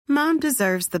Mom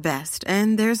deserves the best,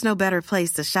 and there's no better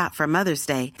place to shop for Mother's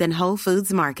Day than Whole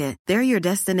Foods Market. They're your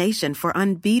destination for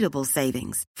unbeatable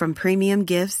savings, from premium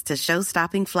gifts to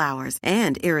show-stopping flowers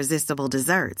and irresistible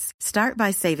desserts. Start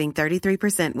by saving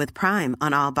 33% with Prime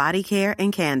on all body care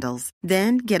and candles.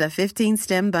 Then get a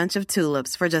 15-stem bunch of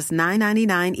tulips for just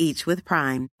 $9.99 each with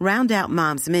Prime. Round out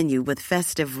Mom's menu with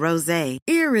festive rosé,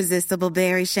 irresistible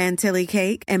berry chantilly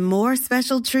cake, and more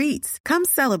special treats. Come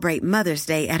celebrate Mother's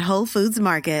Day at Whole Foods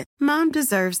Market. Mom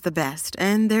deserves the best,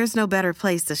 and there's no better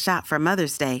place to shop for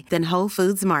Mother's Day than Whole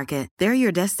Foods Market. They're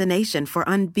your destination for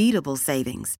unbeatable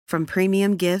savings, from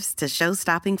premium gifts to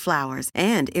show-stopping flowers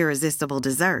and irresistible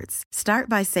desserts. Start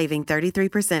by saving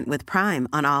 33% with Prime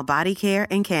on all body care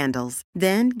and candles.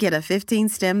 Then get a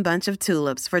 15-stem bunch of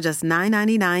tulips for just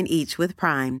 $9.99 each with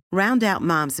Prime. Round out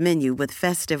Mom's menu with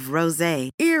festive rosé,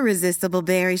 irresistible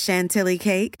berry chantilly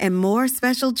cake, and more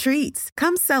special treats.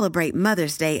 Come celebrate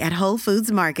Mother's Day at Whole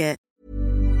Foods Market.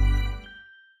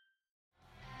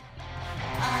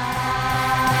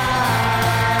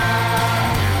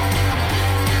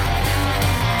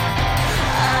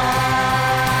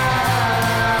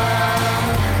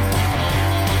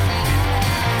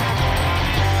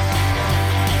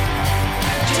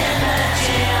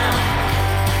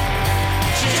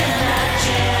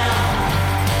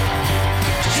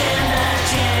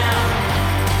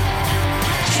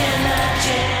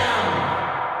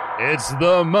 It's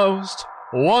the most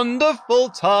wonderful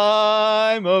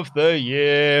time of the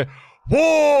year.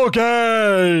 War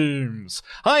Games!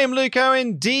 I am Luke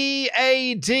Owen,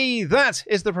 DAD. That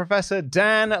is the Professor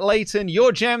Dan Layton,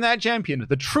 your Jam That Champion,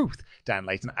 the truth. Dan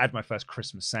Layton, I had my first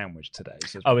Christmas sandwich today.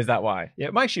 So is that why? Yeah,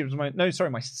 actually, it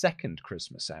was my second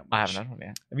Christmas sandwich. I haven't had one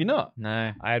yet. Have you not?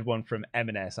 No. I had one from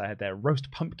M&S. I had their roast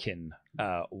pumpkin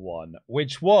one,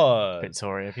 which was... A bit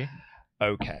sorry of you.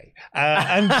 Okay.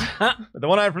 And the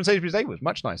one I had from Sainsbury's Day was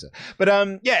much nicer. But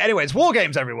anyway, it's War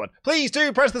Games, everyone. Please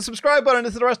do press the subscribe button.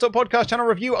 This is the Rest Stop Podcast channel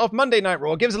review of Monday Night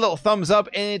Raw. Give us a little thumbs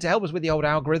up to help us with the old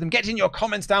algorithm. Get in your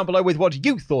comments down below with what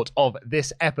you thought of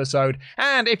this episode.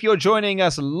 And if you're joining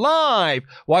us live,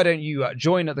 why don't you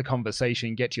join the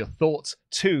conversation, get your thoughts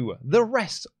to the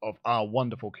rest of our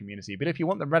wonderful community. But if you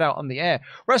want them read out on the air,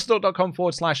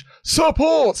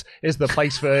 wrestlepod.com/support is the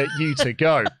place for you to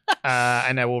go.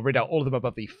 And I will read out all of them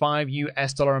above the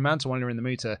 $5 amount. So when you're in the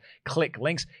mood to click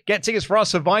links, get tickets for our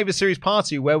Survivor Series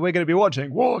party where we're going to be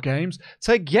watching War Games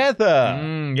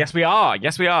together. Yes, we are.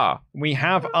 Yes, we are. We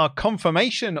have our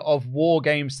confirmation of War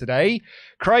Games today.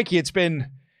 Crikey, it's been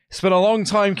a long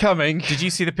time coming. Did you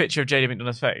see the picture of JD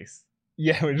McDonough's face?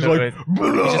 Yeah, it was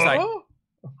he's just like,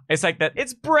 it's like that.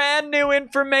 It's brand new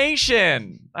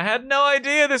information. I had no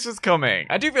idea this was coming.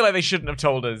 I do feel like they shouldn't have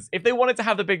told us. If they wanted to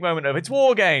have the big moment of it's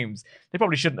War Games, they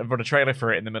probably shouldn't have run a trailer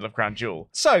for it in the middle of Crown Jewel.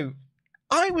 So,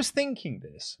 I was thinking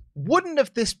this. Wouldn't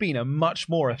have this been a much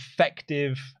more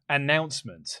effective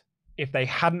announcement if they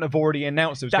hadn't have already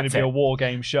announced it was going to be a War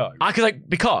Game show?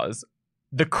 Because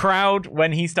the crowd,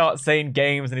 when he starts saying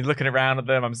games and he's looking around at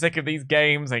them, I'm sick of these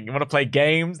games, like, you want to play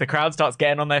games? The crowd starts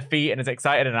getting on their feet and is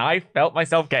excited, and I felt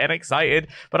myself getting excited,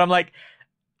 but I'm like,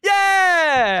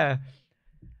 yeah!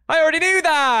 I already knew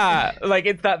that! Like,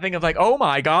 it's that thing of like, oh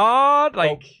my god!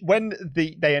 Like, when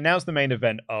they announced the main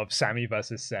event of Sammy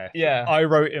versus Seth, yeah, I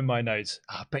wrote in my notes,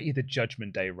 I bet you the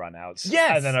Judgment Day run outs.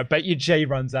 Yes! And then I bet you Jay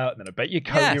runs out, and then I bet you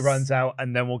Cody runs out,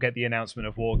 and then we'll get the announcement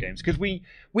of War Games. Because we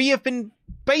have been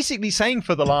basically saying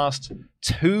for the last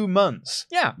 2 months,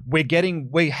 we're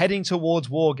heading towards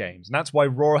War Games. And that's why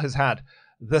Raw has had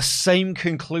the same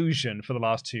conclusion for the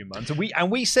last 2 months. And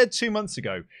we said 2 months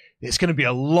ago, it's going to be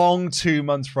a long 2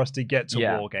 months for us to get to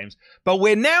War Games. But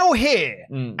we're now here,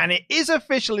 and it is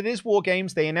official. It is War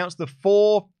Games. They announced the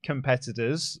 4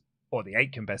 competitors, or the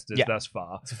 8 competitors thus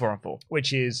far. It's a 4-on-4.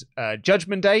 Which is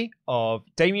Judgment Day of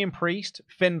Damian Priest,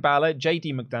 Finn Balor,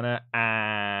 JD McDonough,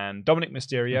 and Dominic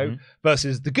Mysterio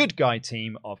versus the good guy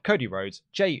team of Cody Rhodes,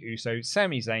 Jey Uso,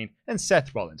 Sami Zayn, and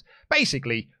Seth Rollins.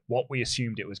 Basically, what we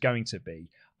assumed it was going to be.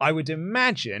 I would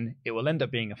imagine it will end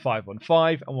up being a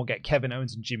 5-on-5, and we'll get Kevin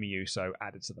Owens and Jimmy Uso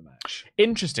added to the match.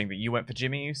 Interesting that you went for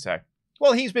Jimmy Uso.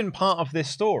 Well, he's been part of this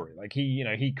story. Like,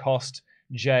 he cost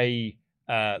Jay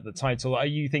the title. Are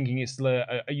you thinking it's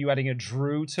are you adding a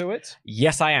Drew to it?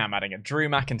 Yes, I am adding a Drew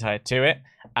McIntyre to it,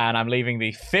 and I'm leaving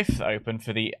the 5th open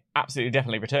for the absolutely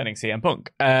definitely returning CM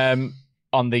Punk on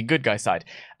the good guy side.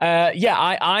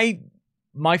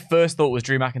 My first thought was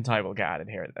Drew McIntyre will get added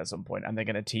here at some point, and they're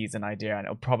going to tease an idea, and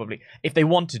it'll probably, if they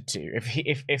wanted to,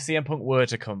 if CM Punk were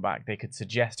to come back, they could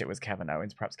suggest it was Kevin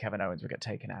Owens. Perhaps Kevin Owens would get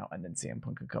taken out, and then CM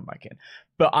Punk could come back in.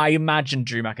 But I imagine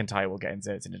Drew McIntyre will get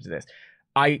inserted into this.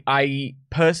 I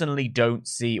personally don't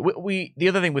see... The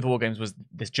other thing with War Games was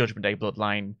this Judgment Day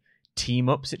Bloodline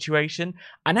team-up situation.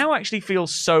 I now actually feel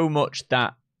so much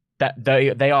that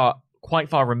they are quite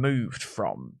far removed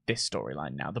from this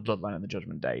storyline now, the Bloodline and the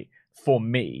Judgment Day, for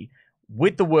me,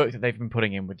 with the work that they've been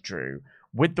putting in with Drew,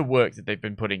 with the work that they've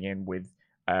been putting in with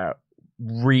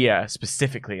Rhea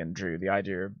specifically and Drew, the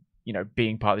idea of, you know,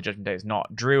 being part of the Judgment Day is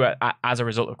not. Drew, as a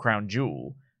result of Crown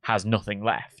Jewel, has nothing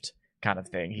left, kind of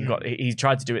thing. He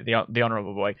tried to do it the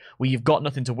honourable way. Well, you've got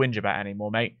nothing to whinge about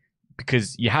anymore, mate,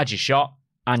 because you had your shot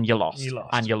and you lost.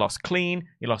 And you lost clean.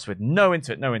 You lost with no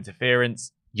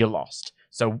interference. You lost.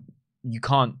 So you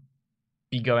can't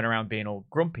be going around being all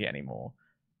grumpy anymore.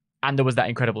 And there was that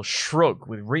incredible shrug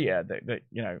with Rhea that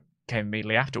you know, came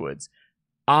immediately afterwards.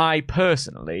 I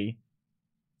personally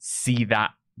see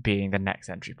that being the next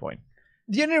entry point.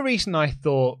 The only reason I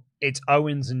thought it's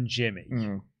Owens and Jimmy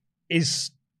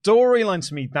is storyline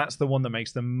to me, that's the one that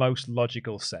makes the most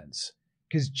logical sense.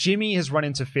 Because Jimmy has run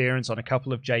interference on a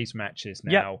couple of Jay's matches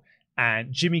now.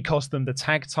 And Jimmy cost them the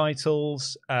tag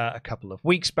titles a couple of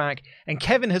weeks back. And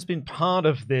Kevin has been part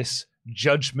of this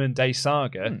Judgment Day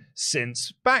saga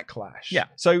since Backlash. Yeah.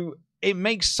 So it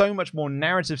makes so much more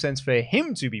narrative sense for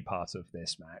him to be part of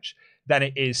this match than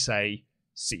it is, say,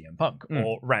 CM Punk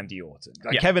or Randy Orton.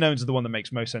 Kevin Owens is the one that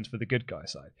makes most sense for the good guy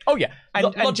side. Oh, yeah.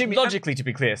 And Jimmy, logically, to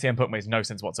be clear, CM Punk makes no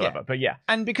sense whatsoever. Yeah. But yeah.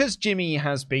 And because Jimmy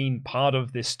has been part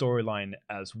of this storyline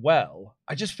as well,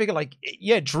 I just figure, like,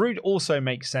 yeah, Drew also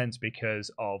makes sense because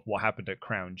of what happened at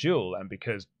Crown Jewel and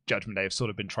because Judgment Day have sort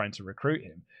of been trying to recruit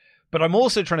him. But I'm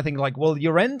also trying to think, like, well,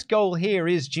 your end goal here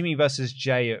is Jimmy versus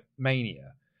Jay at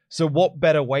Mania. So what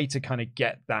better way to kind of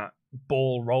get that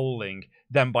ball rolling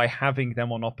than by having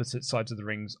them on opposite sides of the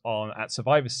rings at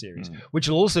Survivor Series, which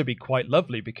will also be quite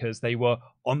lovely because they were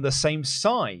on the same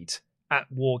side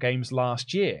at War Games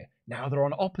last year. Now they're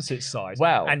on opposite sides.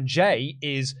 Well, and Jay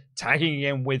is tagging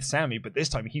in with Sammy, but this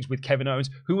time he's with Kevin Owens,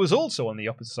 who was also on the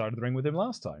opposite side of the ring with him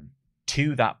last time.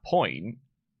 To that point,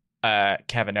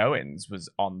 Kevin Owens was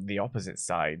on the opposite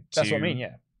side. That's what I mean,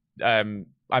 yeah.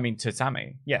 To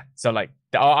Sammy. Yeah. So, like,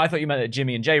 I thought you meant that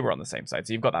Jimmy and Jay were on the same side.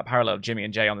 So you've got that parallel of Jimmy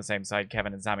and Jay on the same side,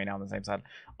 Kevin and Sammy now on the same side,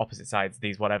 opposite sides,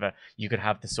 these whatever. You could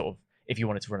have this sort of, if you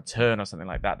wanted to run a turn or something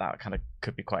like that, that kind of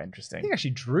could be quite interesting. I think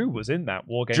actually Drew was in that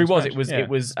War Games. Drew was. Match. It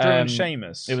was Drew and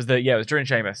Sheamus. It was Drew and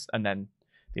Sheamus, and then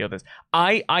the others.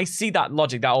 I see that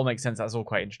logic. That all makes sense. That's all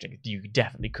quite interesting. You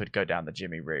definitely could go down the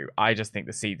Jimmy route. I just think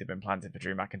the seeds have been planted for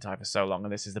Drew McIntyre for so long,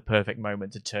 and this is the perfect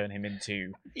moment to turn him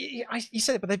into... You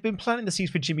said it, but they've been planting the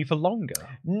seeds for Jimmy for longer.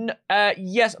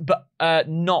 Yes, but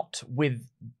not with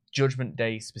Judgment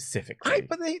Day specifically.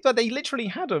 But they literally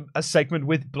had a segment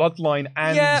with Bloodline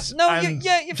and,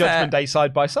 you're Judgment fair. Day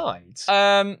side by side.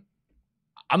 I'm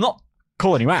not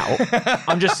calling you out.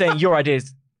 I'm just saying your idea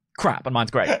is crap and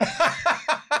mine's great.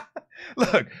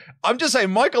 Look, I'm just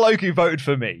saying Michael Oku voted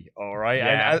for me, all right,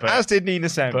 Yeah, and as did Nina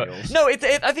Samuels. No, I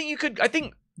think you could. I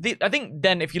think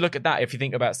then if you look at that, if you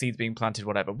think about seeds being planted,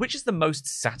 whatever, which is the most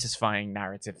satisfying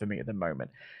narrative for me at the moment,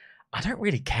 I don't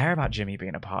really care about Jimmy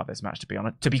being a part of this match, to be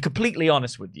honest. To be completely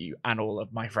honest with you, and all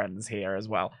of my friends here as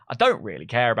well, I don't really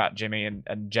care about Jimmy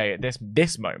and Jay at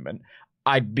this moment.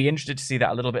 I'd be interested to see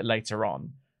that a little bit later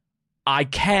on. I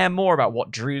care more about what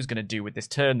Drew's going to do with this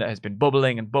turn that has been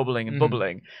bubbling and bubbling and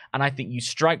bubbling. And I think you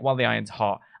strike while the iron's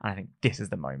hot. And I think this is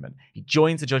the moment. He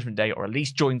joins the Judgment Day, or at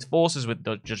least joins forces with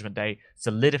the Judgment Day,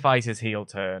 solidifies his heel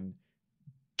turn,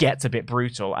 gets a bit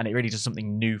brutal, and it really does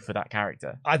something new for that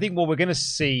character. I think what we're going to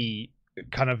see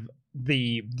kind of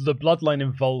the Bloodline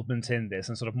involvement in this,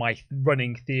 and sort of my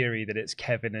running theory that it's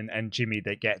Kevin and Jimmy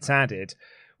that gets added,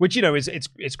 which, you know,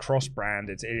 it's cross-brand.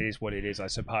 It is what it is, I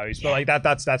suppose. But like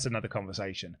that's another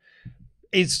conversation.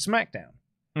 Is SmackDown.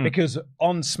 Because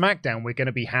on SmackDown, we're going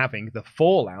to be having the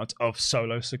fallout of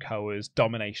Solo Sikoa's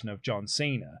domination of John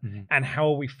Cena. And how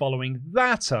are we following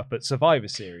that up at Survivor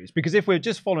Series? Because if we're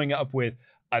just following it up with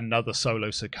another Solo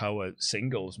Sikoa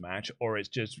singles match, or it's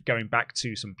just going back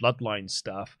to some Bloodline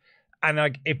stuff, and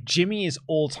like if Jimmy is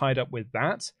all tied up with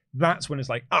that, that's when it's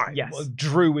like, yes. Well,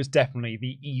 Drew is definitely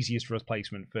the easiest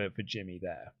replacement for Jimmy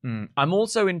there. I'm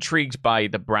also intrigued by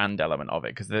the brand element of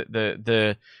it, because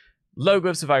the logo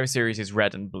of Survivor Series is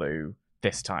red and blue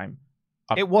this time.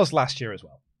 It was last year as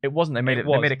well. It wasn't. They made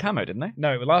it camo, didn't they?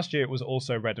 No, last year it was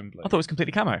also red and blue. I thought it was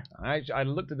completely camo. I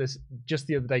looked at this just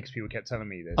the other day because people kept telling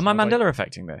me this. Am I Mandela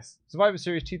affecting this? Survivor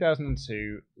Series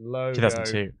 2002 logo.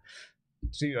 2002.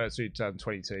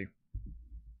 2022.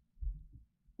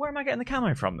 Where am I getting the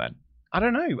camo from then? I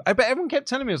don't know. But everyone kept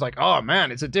telling me, it was like, oh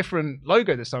man, it's a different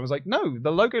logo this time. I was like, no,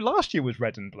 the logo last year was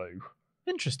red and blue.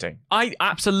 Interesting. I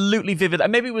absolutely vivid.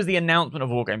 Maybe it was the announcement of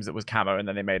War Games that was camo, and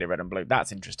then they made it red and blue.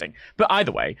 That's interesting. But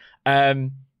either way, I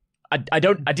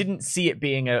didn't see it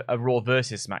being a Raw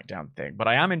versus SmackDown thing. But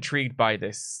I am intrigued by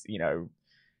this.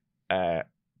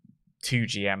 Two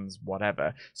GMs,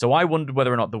 whatever. So I wondered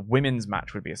whether or not the women's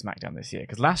match would be a SmackDown this year,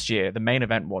 because last year the main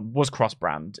event one was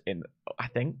cross-brand in. I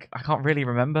can't really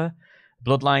remember.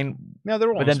 Bloodline. No,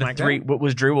 they're all on SmackDown. But then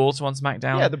was Drew also on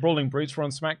SmackDown? Yeah, the Brawling Brutes were on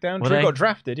SmackDown. Drew got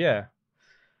drafted, yeah.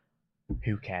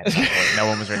 Who cares? No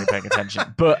one was really paying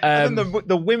attention. But and then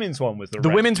the women's one was the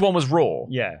women's one was Raw.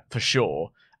 Yeah, for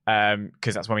sure.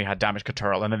 Because that's when we had Damage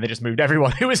Control, and then they just moved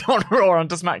everyone who was on Raw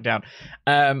onto SmackDown.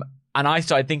 And I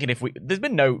started thinking there's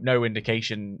been no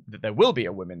indication that there will be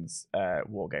a women's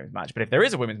War Games match, but if there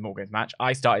is a women's War Games match,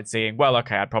 I started seeing, well,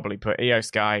 okay, I'd probably put Io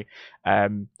Sky,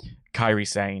 Kairi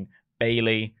Sane,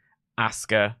 Bayley,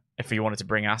 Asuka, if you wanted to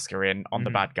bring Asuka in on the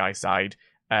bad guy side,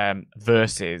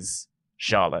 versus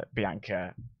Charlotte,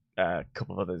 Bianca, a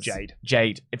couple of others.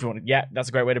 Jade, if you wanted. Yeah, that's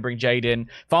a great way to bring Jade in.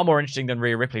 Far more interesting than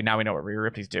Rhea Ripley. Now we know what Rhea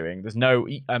Ripley's doing.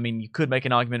 You could make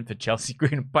an argument for Chelsea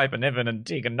Green, Piper Niven, and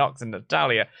Tegan Nox and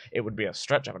Natalia. It would be a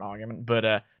stretch of an argument,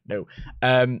 but no.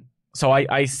 So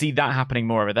I see that happening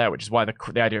more over there, which is why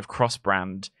the idea of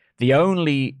cross-brand, the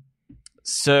only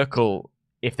circle,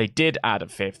 if they did add a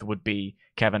fifth, would be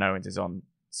Kevin Owens is on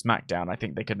SmackDown. I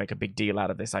think they could make a big deal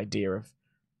out of this idea of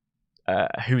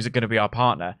who's going to be our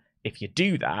partner. If you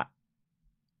do that,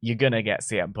 you're going to get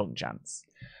CM Punk chance.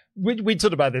 We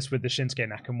talked about this with the Shinsuke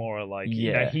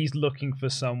Nakamura. He's looking for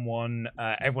someone.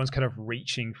 Everyone's kind of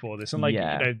reaching for this.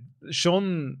 And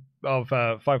Sean Ross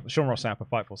Sapp of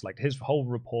Fightful, his whole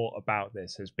report about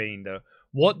this has been that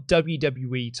what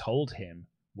WWE told him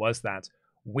was that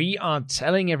we are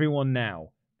telling everyone now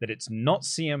that it's not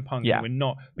CM Punk. Yeah. We're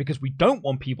not, because we don't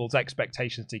want people's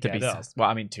expectations to get up. Well,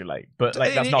 I mean, too late, but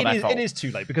that's not their fault. It is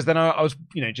too late, because then I was,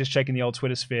 just checking the old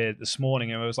Twitter sphere this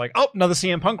morning, and I was like, oh, another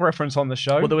CM Punk reference on the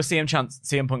show. Well, there was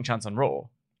CM Punk chance on Raw.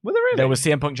 Were there really? There was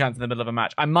CM Punk chance in the middle of a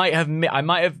match. I might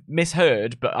have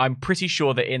misheard, but I'm pretty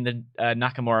sure that in the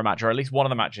Nakamura match, or at least one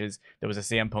of the matches, there was a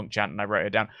CM Punk chant, and I wrote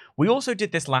it down. We also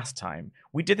did this last time.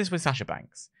 We did this with Sasha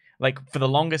Banks. For the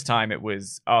longest time, it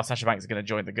was, Sasha Banks is going to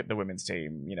join the women's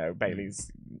team.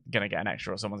 Bayley's going to get an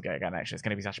extra, or someone's going to get an extra. It's going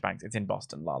to be Sasha Banks. It's in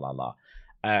Boston, la, la, la.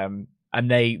 And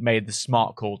they made the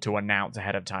smart call to announce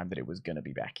ahead of time that it was going to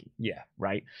be Becky. Yeah.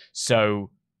 Right? So,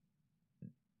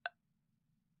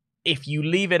 if you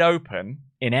leave it open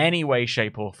in any way,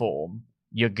 shape, or form,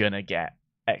 you're going to get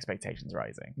expectations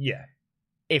rising. Yeah.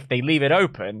 If they leave it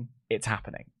open, it's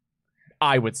happening,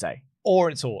 I would say.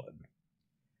 Or it's Orton.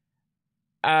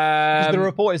 The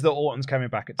report is that Orton's coming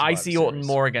back at Survivor I see Orton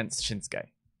more against Shinsuke.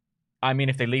 I mean,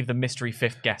 if they leave the mystery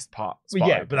fifth guest spot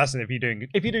open. But that's if you're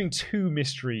doing two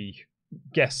mystery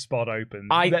guest spot open.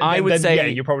 I would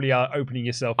say you probably are opening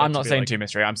yourself. I'm not saying two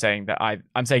mystery. I'm saying that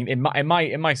I'm saying in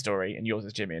my story, and yours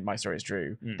is Jimmy, and my story is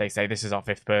Drew. They say this is our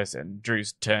fifth person.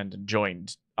 Drew's turned and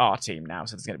joined our team now,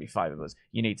 so there's going to be 5 of us.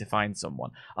 You need to find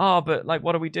someone. But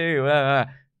what do we do?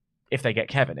 If they get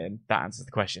Kevin in, that answers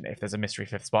the question. If there's a mystery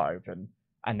fifth spot open,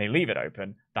 and they leave it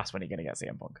open, that's when you're going to get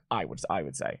CM Punk. I would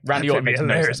say. Randy Orton makes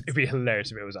no sense. It'd be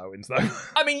hilarious if it was Owens, though.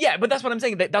 I mean, yeah, but that's what I'm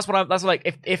saying. That's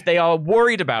if they are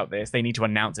worried about this, they need to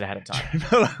announce it ahead of time.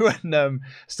 When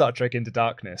Star Trek Into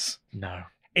Darkness? No.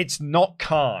 It's not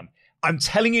Khan. I'm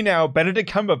telling you now, Benedict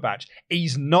Cumberbatch,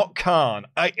 he's not Khan.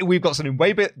 We've got something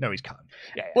way better. No, he's Khan.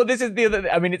 Yeah. Well, this is the other.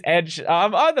 I mean, it's Edge. I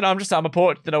don't know. I'm just sat on my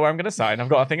porch to know where I'm going to sign. I've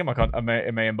got a thing in my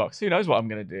inbox. Who knows what I'm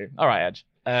going to do? All right, Edge.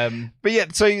 But yeah,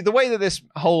 so the way that this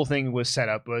whole thing was set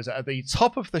up was at the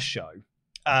top of the show.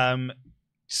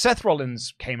 Seth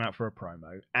Rollins came out for a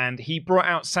promo, and he brought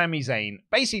out Sami Zayn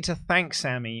basically to thank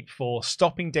Sami for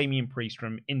stopping Damian Priest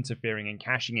from interfering and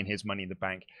cashing in his Money in the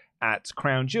Bank at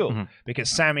Crown Jewel, because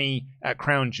Sami at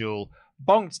Crown Jewel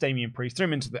bonked Damian Priest, threw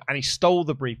him and he stole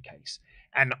the briefcase.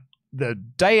 And the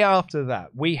day after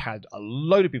that, we had a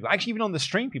load of people, actually even on the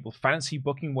stream, people fancy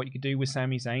booking what you could do with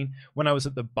Sami Zayn. When I was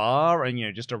at the bar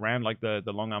and, just around the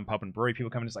Long Arm Pub and Brewery, people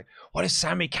coming, it's like, what if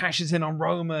Sami cashes in on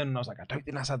Roman? And I was like, I don't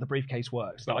think that's how the briefcase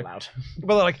works. Not allowed.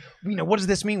 Well, they're like, what does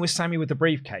this mean with Sami with the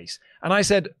briefcase? And I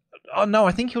said, oh no,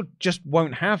 I think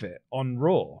won't have it on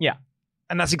Raw. Yeah.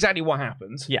 And that's exactly what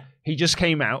happens. Yeah. He just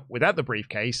came out without the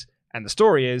briefcase, and the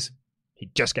story is he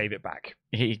just gave it back.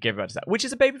 He gave it back to that, which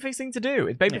is a babyface thing to do.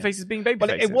 It's babyfaces being babyfaces.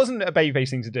 Well, it wasn't a babyface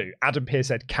thing to do. Adam Pearce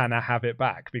said, "Can I have it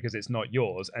back because it's not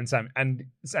yours?" And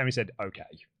Sami said, "Okay."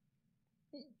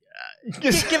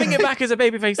 Giving it back is a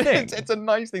babyface thing. It's a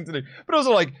nice thing to do, but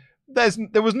also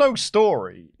there was no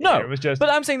story. No, it was just. But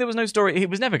I'm saying there was no story. He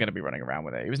was never going to be running around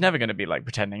with it. He was never going to be like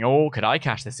pretending, "Oh, could I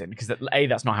cash this in?" Because A,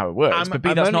 that's not how it works. But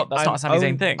B, that's not a Sami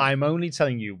Zayn thing. I'm only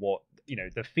telling you what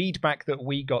the feedback that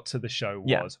we got to the show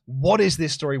was. What is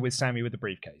this story with Sami with the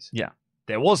briefcase? Yeah,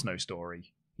 there was no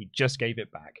story. He just gave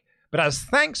it back. But as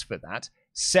thanks for that,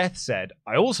 Seth said,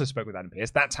 I also spoke with Adam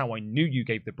Pearce. That's how I knew you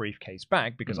gave the briefcase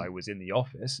back, because I was in the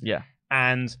office. Yeah.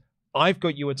 And I've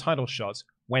got you a title shot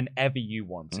whenever you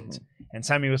want it. And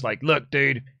Sami was like, look,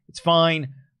 dude, it's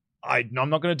fine. I'm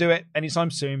not going to do it anytime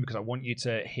soon because I want you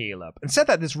to heal up. And said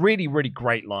that this really, really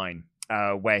great line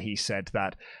where he said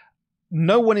that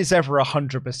no one is ever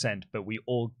 100%, but we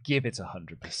all give it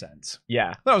 100%.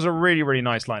 Yeah. That was a really, really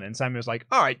nice line. And Sami was like,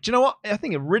 all right, do you know what? I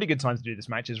think a really good time to do this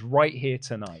match is right here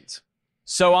tonight.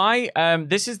 So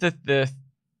this is the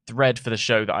thread for the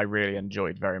show that I really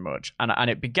enjoyed very much. And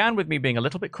it began with me being a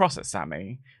little bit cross at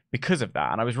Sami because of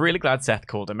that. And I was really glad Seth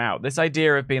called him out. This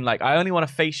idea of being like, I only want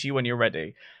to face you when you're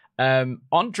ready.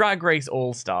 On Drag Race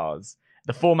All-Stars,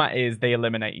 the format is they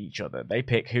eliminate each other. They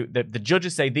pick who the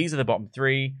judges say these are the bottom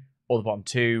 3 or the bottom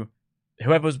 2.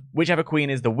 Whichever queen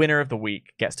is the winner of the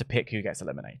week gets to pick who gets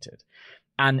eliminated.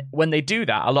 And when they do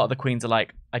that, a lot of the queens are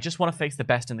like, I just want to face the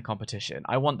best in the competition.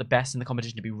 I want the best in the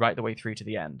competition to be right the way through to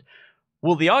the end.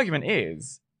 Well, the argument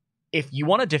is, if you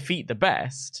want to defeat the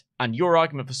best, and your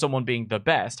argument for someone being the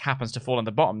best happens to fall on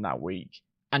the bottom that week,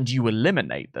 and you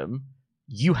eliminate them,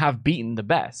 you have beaten the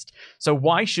best. So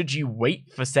why should you wait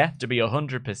for Seth to be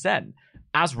 100%?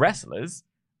 As wrestlers,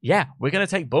 yeah, we're going to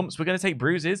take bumps, we're going to take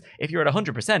bruises. If you're at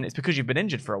 100%, it's because you've been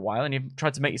injured for a while and you've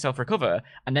tried to make yourself recover,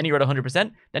 and then you're at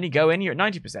 100%, then you go in, you're at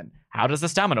 90%. How does the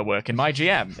stamina work in my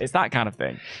GM? It's that kind of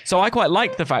thing. So I quite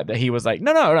liked the fact that he was like,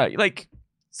 no, like,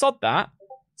 sod that,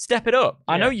 step it up.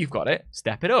 I know you've got it,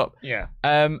 step it up. Yeah.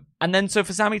 And then so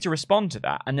for Sami to respond to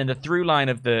that, and then the through line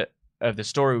of the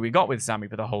story we got with Sami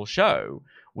for the whole show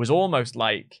was almost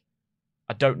like,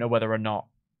 I don't know whether or not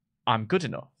I'm good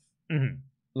enough. Mm-hmm.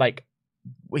 Like,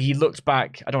 he looked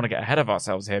back, I don't want to get ahead of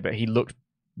ourselves here, but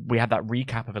we had that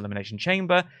recap of Elimination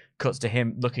Chamber, cuts to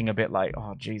him looking a bit like,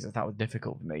 oh, Jesus, that was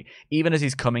difficult for me. Even as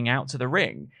he's coming out to the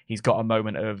ring, he's got a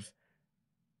moment of,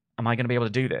 am I going to be able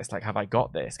to do this? Like, have I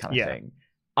got this kind of thing?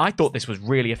 I thought this was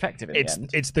really effective in the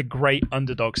end. It's the great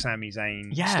underdog Sami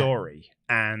Zayn story,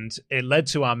 and it led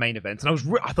to our main event. And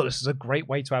I thought this was a great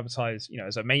way to advertise,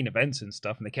 as a main event and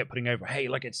stuff. And they kept putting over, hey,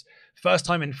 like it's first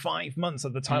time in 5 months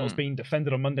that the title's being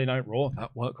defended on Monday Night Raw. That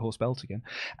workhorse belt again.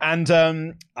 And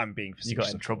I'm being facetious. You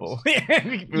got in trouble.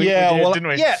 Didn't we?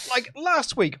 Yeah, like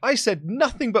last week I said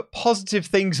nothing but positive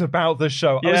things about the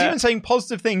show. I was even saying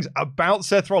positive things about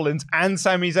Seth Rollins and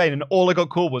Sami Zayn, and all I got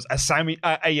called was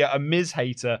a Miz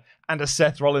hater and a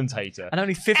Seth Rollins hater. And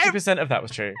only 50% of that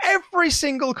was true. Every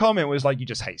single comment was like, you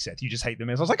just hate Seth, you just hate the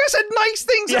Miz. I was like, I said nice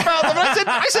things about them. And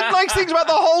I said nice things about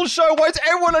the whole show. Why is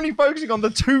everyone only focusing on the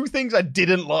 2 things I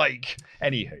didn't like?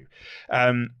 Anywho.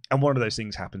 And one of those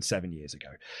things happened 7 years ago.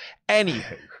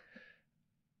 Anywho.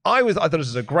 I thought this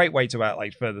was a great way to outlay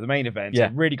for the main event. Yeah.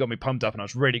 It really got me pumped up, and I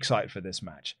was really excited for this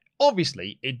match.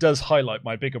 Obviously, it does highlight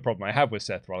my bigger problem I have with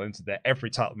Seth Rollins, that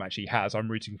every title match he has, I'm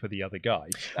rooting for the other guy.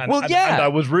 And I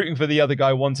was rooting for the other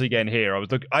guy once again here.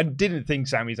 I didn't think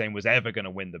Sami Zayn was ever going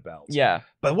to win the belt. Yeah.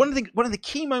 But one of the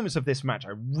key moments of this match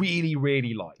I really,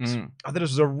 really liked. I thought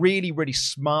this was a really, really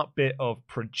smart bit of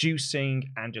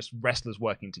producing and just wrestlers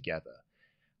working together.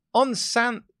 On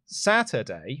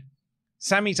Saturday,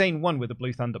 Sami Zayn won with a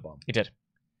Blue Thunder Bomb. He did.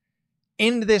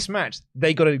 In this match,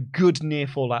 they got a good near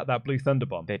fall out of that Blue Thunder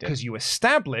Bomb. They did. Because you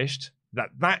established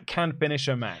that can finish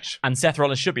a match. And Seth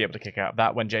Rollins should be able to kick out of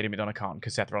that when JD McDonough can't,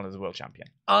 because Seth Rollins is a world champion.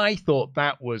 I thought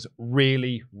that was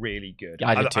really, really good. Yeah,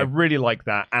 I did too. I really like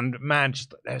that. And man,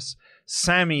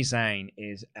 Sami Zayn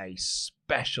is a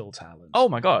special talent. Oh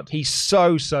my God. He's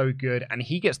so, so good. And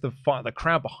he gets the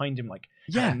crowd behind him like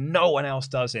no one else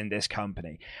does in this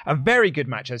company. A very good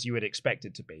match, as you would expect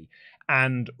it to be.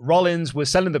 And Rollins was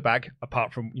selling the bag,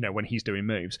 apart from, when he's doing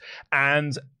moves.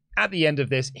 And at the end of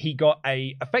this, he got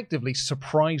a effectively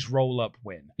surprise roll-up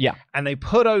win. Yeah. And they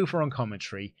put over on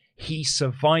commentary, he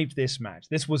survived this match.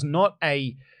 This was not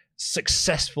a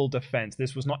successful defense.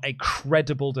 This was not a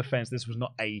credible defense. This was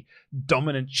not a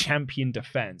dominant champion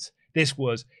defense. This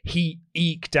was, he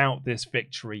eked out this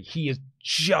victory. He is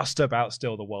just about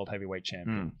still the world heavyweight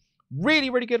champion. Really,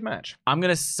 really good match. I'm going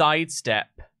to sidestep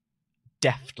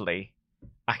deftly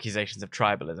accusations of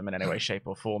tribalism in any way, shape,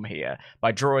 or form here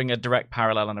by drawing a direct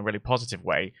parallel in a really positive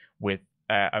way with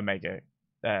Omega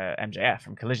MJF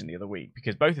from Collision the other week,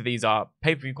 because both of these are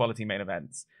pay-per-view quality main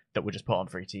events that were just put on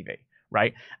free TV,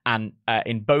 right? And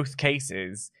in both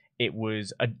cases,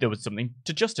 there was something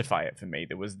to justify it for me.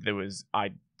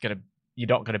 You're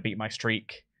not gonna beat my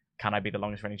streak. Can I be the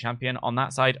longest reigning champion? On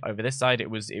that side, over this side, it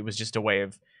was just a way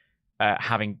of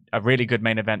having a really good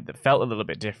main event that felt a little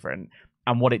bit different.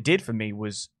 And what it did for me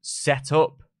was set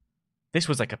up. This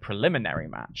was like a preliminary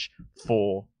match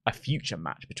for a future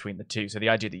match between the two. So the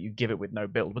idea that you give it with no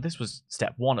build, but this was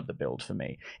step one of the build for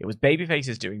me. It was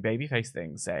babyfaces doing babyface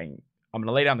things, saying, I'm going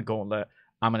to lay down the gauntlet.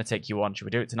 I'm going to take you on. Should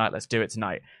we do it tonight? Let's do it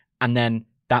tonight. And then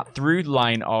that through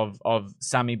line of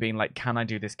Sammy being like, can I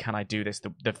do this? Can I do this?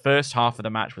 The first half of the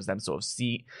match was them sort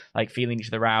of feeling each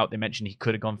other out. They mentioned he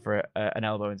could have gone for an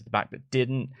elbow into the back, but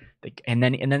didn't. And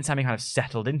then Sammy kind of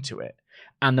settled into it.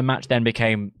 And the match then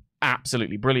became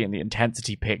absolutely brilliant. The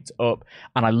intensity picked up,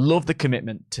 and I love the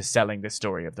commitment to selling this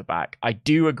story of the back. I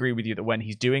do agree with you that when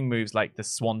he's doing moves like the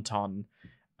Swanton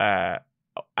and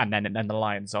then the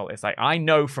Lion Salt, it's like, I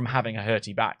know from having a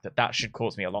hurty back that should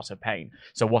cause me a lot of pain.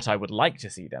 So what I would like to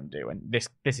see them do, and this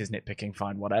is nitpicking,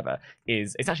 fine, whatever,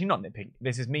 is it's actually not nitpicking.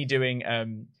 This is me doing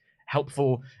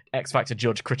helpful X Factor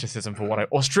judge criticism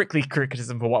or strictly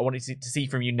criticism for what I wanted to see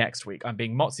from you next week. I'm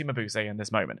being Motsi Mabuse in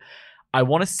this moment. I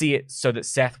want to see it so that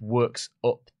Seth works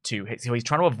up to hit. So he's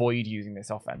trying to avoid using this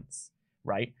offense,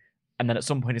 right? And then at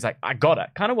some point he's like, I got it.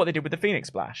 Kind of what they did with the Phoenix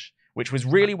Splash, which was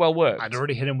really well worked. I'd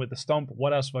already hit him with the stomp.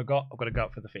 What else have I got? I've got to go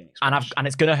for the Phoenix Splash. And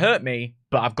it's going to hurt me,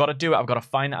 but I've got to do it. I've got to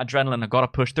find that adrenaline. I've got to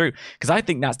push through. Because I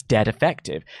think that's dead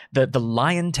effective. The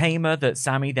Lion Tamer that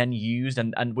Sammy then used,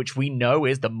 and which we know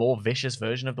is the more vicious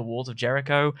version of the Walls of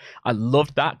Jericho. I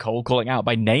loved that. Cole calling out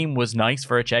by name was nice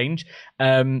for a change.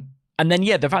 And then,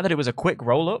 the fact that it was a quick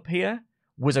roll-up here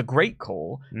was a great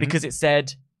call because it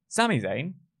said, Sami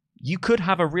Zayn, you could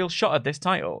have a real shot at this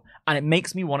title. And it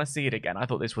makes me want to see it again. I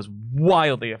thought this was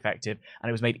wildly effective, and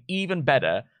it was made even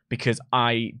better because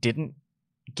I didn't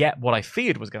get what I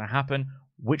feared was going to happen,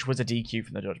 which was a DQ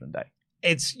from the Judgment Day.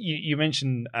 It's you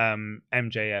mentioned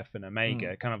MJF and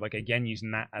Omega, kind of like, again,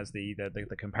 using that as the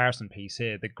comparison piece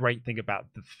here. The great thing about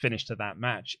the finish to that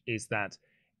match is that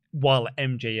while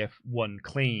MJF won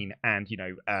clean and,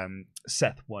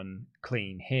 Seth won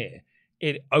clean here,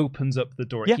 it opens up the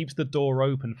door. It keeps the door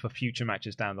open for future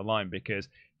matches down the line because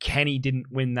Kenny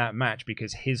didn't win that match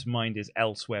because his mind is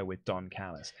elsewhere with Don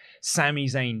Callis. Sami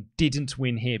Zayn didn't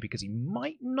win here because he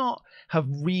might not have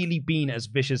really been as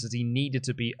vicious as he needed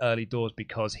to be early doors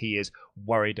because he is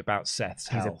worried about Seth's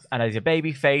health. And he's a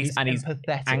baby face, he's and he's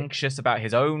anxious about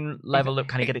his own level of,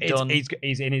 can he get it done?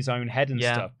 He's in his own head and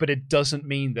stuff, but it doesn't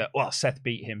mean that, Seth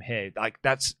beat him here. Like,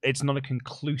 it's not a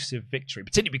conclusive victory,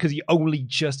 particularly because he only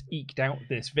just eked out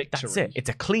this victory. That's it. It's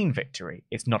a clean victory.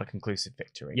 It's not a conclusive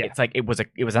victory. It's like it was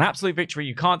an absolute victory.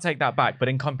 You can't take that back. But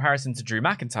in comparison to Drew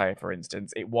McIntyre, for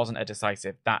instance, it wasn't a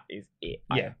decisive. That is it.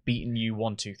 I've beaten you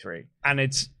 1, 2, 3. And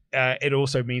it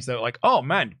also means that, like, oh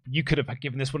man, you could have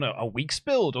given this one a week's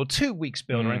build or 2 weeks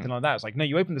build or anything like that. It's like, no,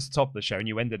 you opened this at the top of the show and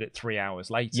you ended it 3 hours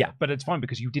later. Yeah, but it's fine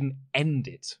because you didn't end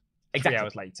it. 3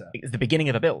 hours later. It's the beginning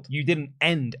of a build. You didn't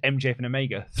end MJF and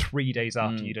Omega 3 days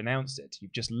after you'd announced it.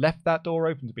 You've just left that door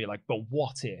open to be like, but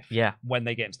what if? When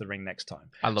they get into the ring next time.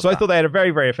 I thought they had a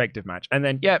very, very effective match. And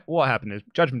then, what happened is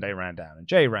Judgment Day ran down and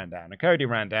Jay ran down and Cody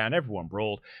ran down. Everyone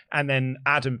brawled. And then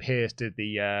Adam Pearce did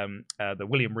the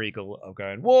William Regal of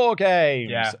going, War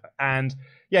Games. Yeah. And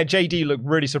JD looked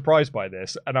really surprised by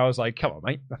this. And I was like, come on,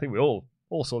 mate. I think we all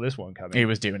saw this one coming. He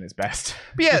was doing his best.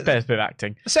 But his best bit of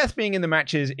acting. Seth being in the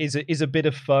matches is a bit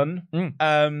of fun.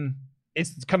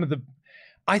 It's kind of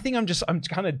I think I'm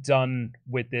kind of done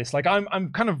with this. Like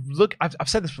I'm kind of I've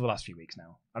said this for the last few weeks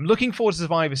now. I'm looking forward to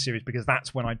Survivor Series because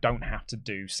that's when I don't have to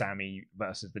do Sammy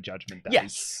versus the Judgment Day.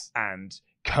 Yes. And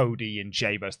Cody and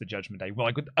Jay versus the Judgment Day. Well,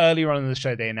 like earlier on in the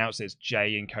show, they announced it's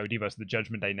Jay and Cody versus the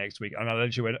Judgment Day next week, and I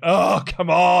literally went, "Oh, come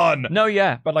on!" No,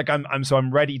 yeah, but like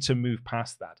I'm ready to move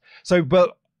past that. So,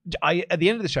 but at the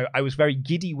end of the show, I was very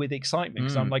giddy with excitement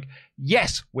because I'm like,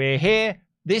 "Yes, we're here.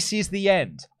 This is the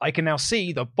end. I can now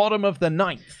see the bottom of the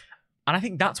ninth." And I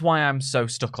think that's why I'm so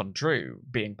stuck on Drew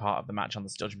being part of the match on the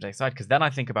Judgment Day side, because then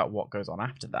I think about what goes on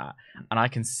after that, and I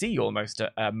can see almost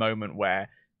a moment where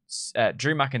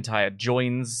Drew McIntyre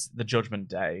joins the Judgment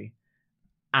Day,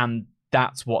 and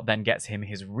that's what then gets him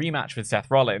his rematch with Seth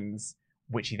Rollins,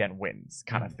 which he then wins,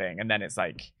 kind of thing. And then it's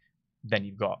like, then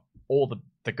you've got all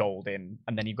the gold in,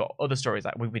 and then you've got other stories.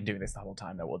 Like, we've been doing this the whole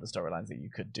time. There were other storylines that you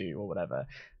could do or whatever.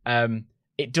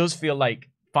 It does feel like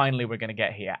finally we're going to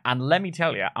get here. And let me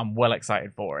tell you, I'm well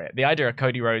excited for it. The idea of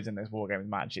Cody Rhodes in this War Games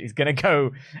match is going to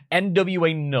go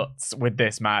NWA nuts with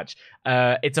this match.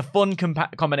 It's a fun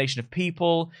combination of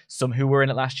people, some who were in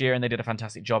it last year and they did a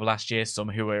fantastic job last year, some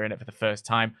who were in it for the first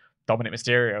time. Dominic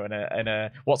Mysterio and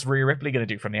a what's Rhea Ripley going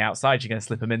to do from the outside? She's going to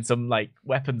slip him in some like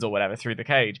weapons or whatever through the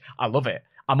cage. I love it.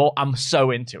 I'm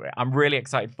so into it. I'm really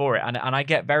excited for it, and I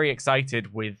get very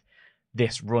excited with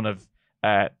this run of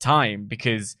time,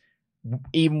 because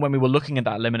even when we were looking at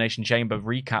that Elimination Chamber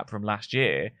recap from last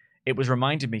year, it was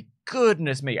reminding me,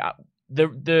 goodness me,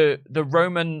 the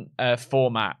Roman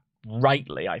format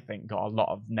rightly, I think, got a lot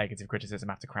of negative criticism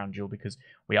after Crown Jewel because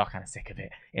we are kind of sick of it.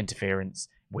 Interference,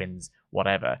 wins,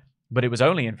 whatever. But it was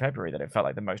only in February that it felt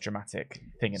like the most dramatic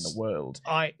thing in the world.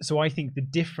 So I think the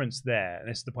difference there, and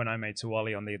this is the point I made to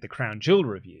Ollie on the Crown Jewel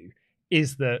review,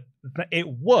 is that it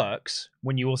works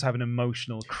when you also have an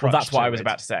emotional crutch. Well, that's what I was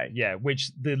about to say. Yeah,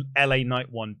 which the LA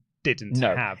Knight one didn't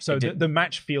have. So the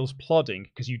match feels plodding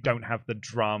because you don't have the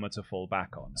drama to fall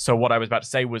back on. So what I was about to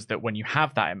say was that when you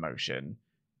have that emotion,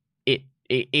 it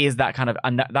is that kind of,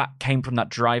 and that came from that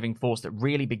driving force that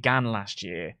really began last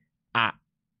year at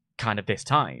kind of this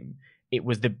time. It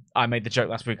was I made the joke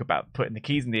last week about putting the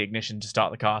keys in the ignition to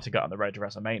start the car to get on the road to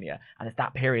WrestleMania, and it's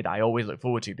that period that I always look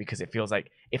forward to, because it feels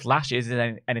like if last year is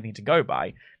anything to go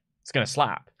by, it's going to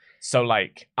slap. So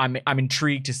like I'm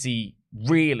intrigued to see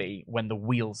really when the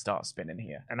wheels start spinning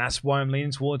here, and that's why I'm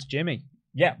leaning towards Jimmy.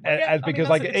 Yeah, because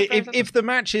if the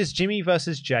match is Jimmy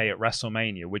versus Jay at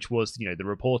WrestleMania, which was the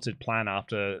reported plan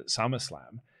after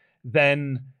SummerSlam,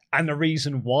 then. And the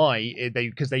reason why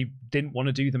because they didn't want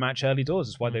to do the match early doors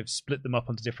is why they've split them up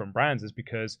onto different brands, is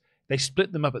because they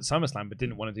split them up at SummerSlam but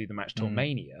didn't want to do the match till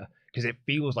Mania, because it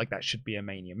feels like that should be a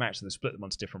Mania match. So they split them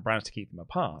onto different brands to keep them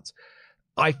apart.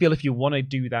 I feel if you want to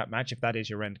do that match, if that is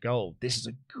your end goal, this is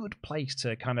a good place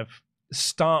to kind of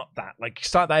start that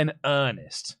in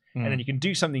earnest. And then you can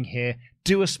do something here,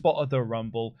 do a spot at the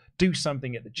Rumble, do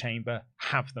something at the Chamber,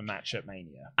 have the match at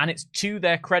Mania. And it's to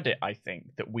their credit, I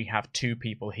think, that we have two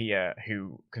people here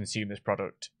who consume this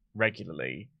product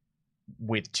regularly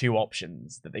with two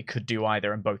options that they could do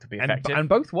either, and both would be effective. And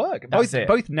both work. Both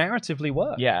narratively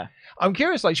work. Yeah. I'm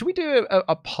curious, should we do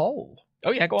a poll?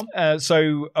 Oh, yeah, go on.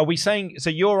 So are we saying... So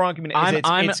your argument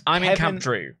is I'm in Camp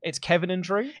Drew. It's Kevin and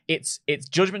Drew? It's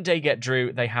Judgment Day get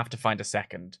Drew. They have to find a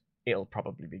second. It'll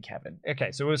probably be Kevin.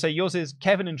 Okay, so we'll say yours is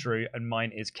Kevin and Drew, and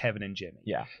mine is Kevin and Jimmy.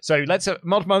 Yeah. So let's...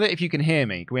 Mother, if you can hear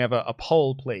me, can we have a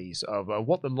poll, please, of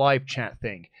what the live chat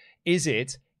think? Is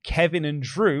it Kevin and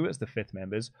Drew as the fifth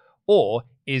members, or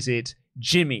is it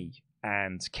Jimmy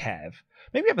and Kev?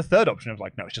 Maybe have a third option of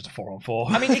no, it's just a 4-on-4.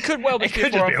 I mean, it could well be it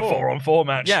could just be a 4-on-4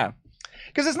 match. Yeah.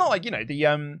 Because it's not like, the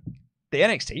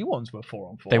NXT ones were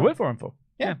 4-on-4. They were 4-on-4.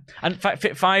 Yeah. And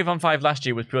 5-on-5 last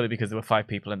year was purely because there were 5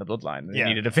 people in the bloodline, and you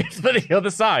needed a fifth for the other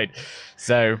side.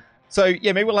 So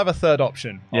yeah, maybe we'll have a third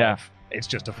option. Yeah. It's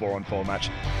just a 4-on-4 match.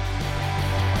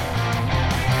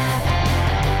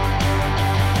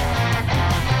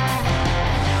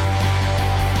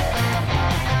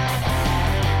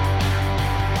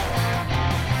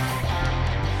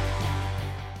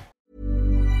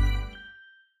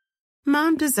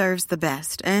 Mom deserves the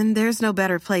best, and there's no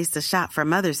better place to shop for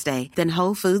Mother's Day than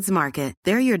Whole Foods Market.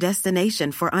 They're your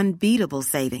destination for unbeatable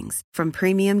savings, from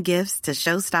premium gifts to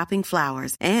show-stopping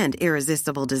flowers and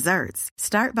irresistible desserts.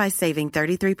 Start by saving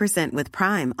 33% with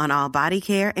Prime on all body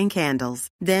care and candles.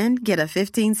 Then get a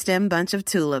 15-stem bunch of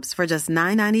tulips for just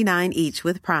 $9.99 each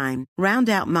with Prime. Round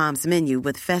out Mom's menu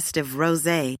with festive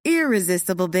rosé,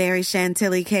 irresistible berry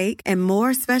chantilly cake, and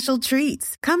more special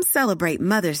treats. Come celebrate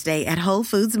Mother's Day at Whole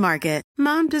Foods Market.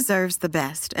 Mom deserves the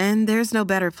best, and there's no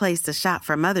better place to shop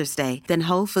for Mother's Day than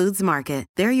Whole Foods Market.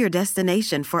 They're your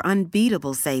destination for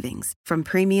unbeatable savings, from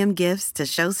premium gifts to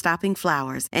show-stopping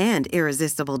flowers and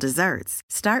irresistible desserts.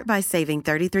 Start by saving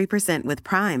 33% with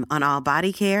Prime on all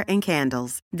body care and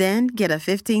candles. Then get a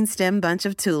 15-stem bunch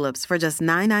of tulips for just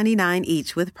 $9.99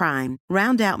 each with Prime.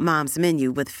 Round out Mom's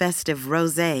menu with festive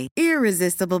rosé,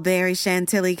 irresistible berry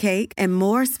chantilly cake, and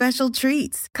more special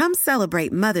treats. Come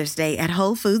celebrate Mother's Day at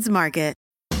Whole Foods Market.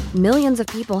 Millions of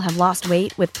people have lost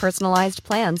weight with personalized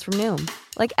plans from Noom.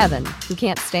 Like Evan, who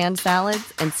can't stand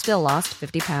salads and still lost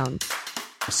 50 pounds.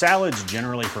 Salads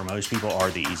generally for most people are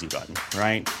the easy button,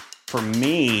 right? For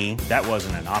me, that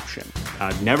wasn't an option.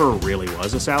 I never really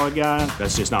was a salad guy.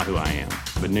 That's just not who I am.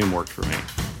 But Noom worked for me.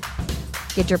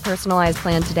 Get your personalized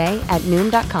plan today at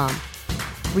Noom.com.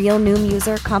 Real Noom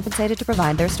user compensated to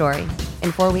provide their story.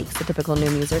 In 4 weeks, the typical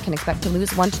Noom user can expect to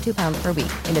lose 1 to 2 pounds per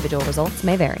week. Individual results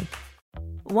may vary.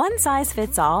 One size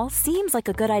fits all seems like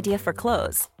a good idea for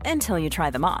clothes until you try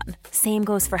them on. Same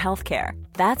goes for healthcare.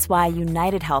 That's why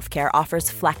United Healthcare offers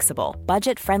flexible,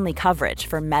 budget-friendly coverage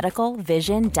for medical,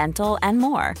 vision, dental, and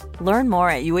more. Learn more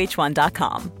at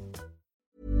uh1.com.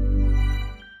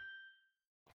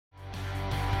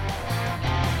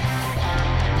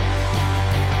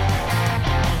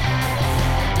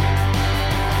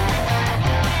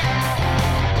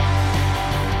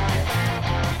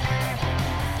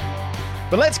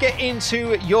 But let's get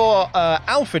into your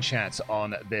alpha chats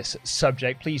on this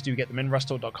subject. Please do get them in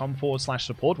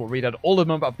wrestletalk.com/support. We'll read out all of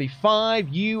them above the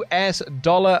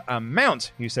 $5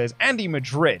 amount. Who says, Andy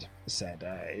Madrid said,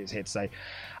 is here to say,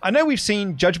 I know we've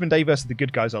seen Judgment Day versus the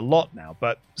good guys a lot now,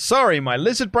 but sorry, my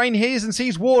lizard brain hears and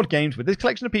sees War Games with this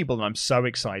collection of people, and I'm so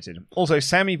excited. Also,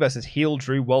 Sammy versus Heel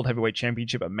Drew World Heavyweight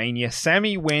Championship at Mania.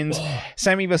 Sammy wins.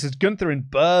 Sammy versus Gunther in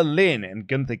Berlin, and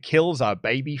Gunther kills our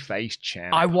babyface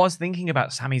champ. I was thinking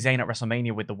about Sami Zayn at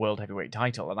WrestleMania with the World Heavyweight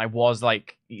title, and I was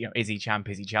like, is he champ?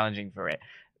 Is he challenging for it?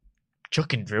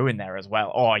 Chucking Drew in there as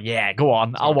well. Oh, yeah, go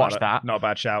on. I'll watch that. Not a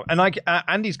bad shout. And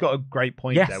Andy's got a great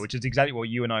point there, which is exactly what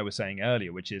you and I were saying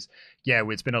earlier, which is,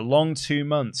 it's been a long 2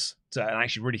 months, and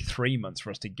actually really 3 months for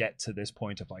us to get to this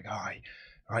point of like, all right,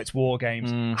 it's War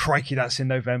Games. Crikey, that's in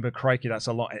November. Crikey, that's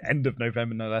a lot. End of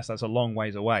November, no less. That's a long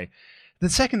ways away. The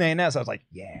second they announced, I was like,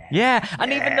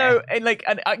 and even though,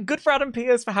 good for Adam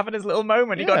Pearce for having his little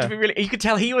moment. He got to be really, you could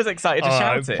tell he was excited to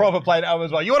shout it. Proper played I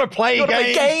was like, you want to play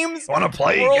games? Want to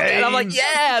play games? And I'm like,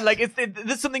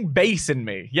 there's something base in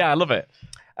me. Yeah, I love it.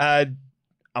 I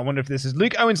wonder if this is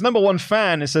Luke Owen's number one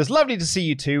fan. It says, lovely to see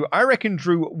you two. I reckon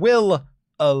Drew will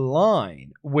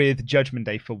align with Judgment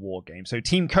Day for War Games. So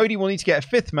Team Cody will need to get a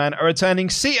fifth man, a returning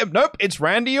nope, it's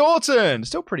Randy Orton.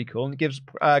 Still pretty cool, and it gives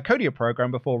Cody a program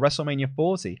before WrestleMania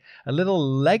 40. A little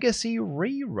legacy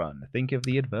rerun. Think of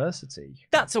the adversity.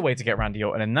 That's a way to get Randy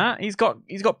Orton in that. He's got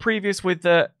previous with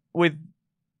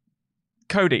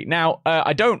Cody. Now,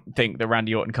 I don't think that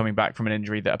Randy Orton coming back from an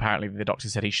injury that apparently the doctor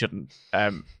said he shouldn't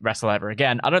wrestle ever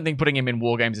again. I don't think putting him in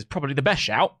War Games is probably the best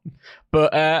shout,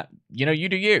 but you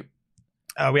do you.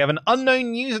 We have an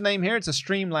unknown username here. It's a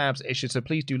Streamlabs issue, so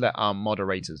please do let our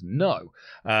moderators know.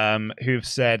 Who've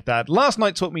said that last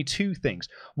night taught me two things.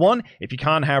 One, if you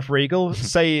can't have Regal,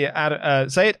 say it.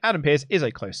 Adam Pearce is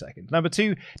a close second. Number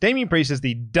two, Damian Priest is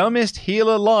the dumbest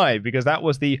heel alive because that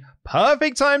was the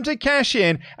perfect time to cash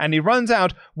in, and he runs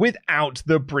out without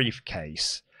the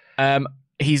briefcase.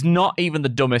 He's not even the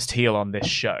dumbest heel on this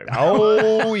show.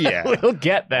 Oh, yeah. We'll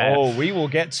get there. Oh, we will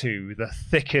get to the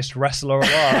thickest wrestler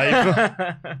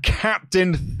alive,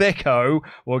 Captain Thicko.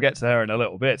 We'll get to her in a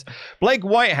little bit. Blake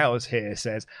Whitehouse here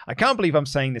says, I can't believe I'm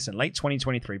saying this in late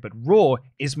 2023, but Raw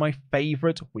is my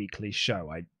favorite weekly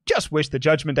show. I just wish the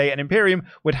Judgment Day and Imperium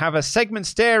would have a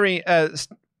segment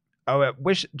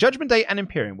wish Judgment Day and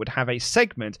Imperium would have a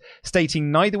segment stating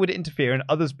neither would interfere in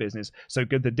others' business so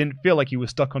good that didn't feel like he was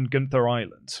stuck on Gunther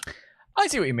Island. I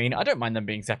see what you mean. I don't mind them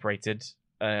being separated.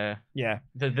 I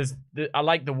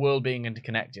like the world being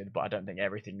interconnected, but I don't think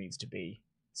everything needs to be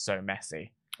so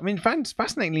messy. I mean,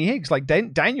 fascinatingly, Higgs, like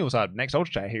Daniel's next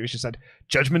Ultra Chat here, has just said,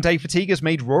 Judgment Day fatigue has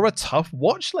made Raw a tough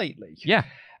watch lately. Yeah.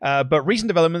 But recent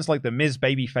developments like the Miz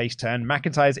babyface turn,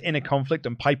 McIntyre's inner conflict,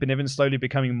 and Piper Niven slowly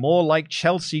becoming more like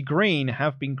Chelsea Green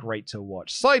have been great to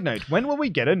watch. Side note, when will we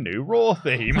get a new Raw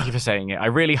theme? Thank you for saying it. I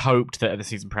really hoped that at the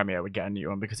season premiere we'd get a new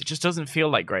one because it just doesn't feel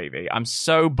like gravy. I'm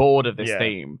so bored of this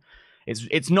theme.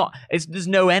 There's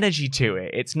no energy to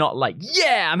it. It's not like,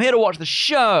 I'm here to watch the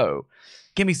show.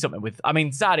 Give me something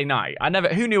Saturday night.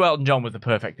 Who knew Elton John was the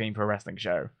perfect theme for a wrestling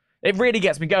show? It really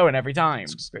gets me going every time.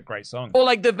 It's a great song. Or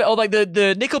like the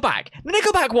Nickelback. The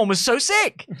Nickelback one was so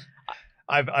sick.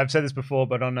 I've said this before,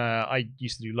 but on I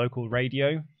used to do local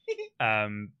radio.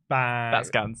 That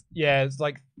scans. Yeah, it's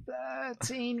like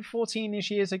 13, 14-ish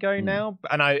years ago now.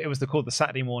 And it was called the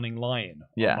Saturday Morning Lion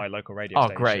on my local radio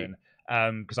station. Oh, great.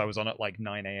 Because I was on at like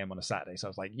 9 a.m. on a Saturday. So I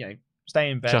was like, stay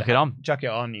in bed. Chuck it on.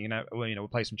 We'll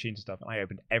play some tunes and stuff. And I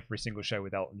opened every single show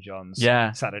with Elton John's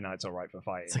Saturday Night's All Right for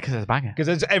Fighting. It's because it's a banger. Because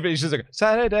it's just like,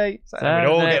 Saturday. We'd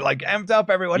all get like amped up,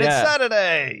 everyone. It's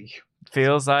Saturday.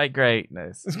 Feels like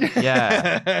greatness.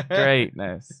 Yeah.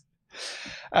 Greatness.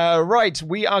 Right,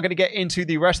 we are going to get into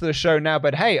the rest of the show now,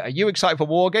 but hey, are you excited for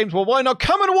War Games? Well, why not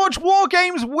come and watch War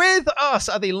Games with us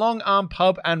at the Long Arm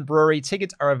Pub and Brewery.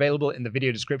 Tickets are available in the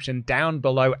video description down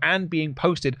below and being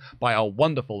posted by our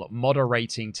wonderful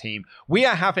moderating team. We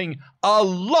are having a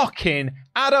lock-in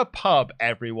at a pub,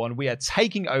 everyone. We are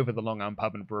taking over the Long Arm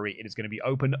Pub and Brewery. It is going to be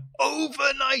open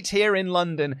overnight here in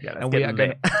London, and we are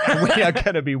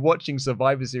going to be watching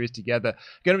Survivor Series together.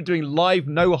 Going to be doing live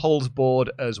No Holds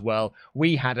Barred as well.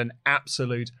 We had an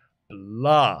absolute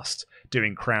blast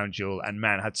doing Crown Jewel, and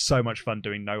man, had so much fun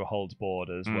doing No Holds Barred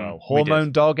as well.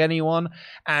 Hormone Dog, anyone?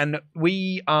 And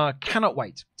we cannot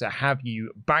wait to have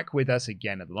you back with us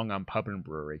again at the Long Arm Pub and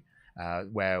Brewery,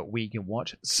 where we can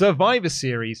watch Survivor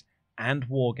Series and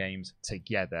War Games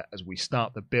together as we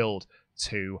start the build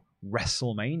to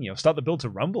WrestleMania. Start the build to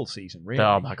Rumble season, really.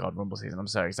 Oh my God, Rumble season. I'm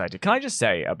so excited. Can I just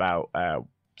say about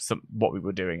what we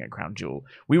were doing at Crown Jewel.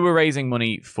 We were raising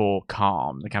money for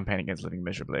Calm, the campaign against living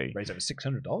miserably. Raised over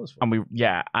 $600 for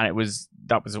it. And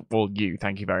that was all you.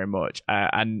 Thank you very much.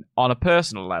 And on a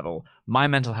personal level, my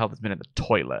mental health has been in the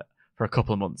toilet for a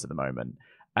couple of months at the moment.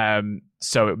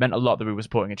 So it meant a lot that we were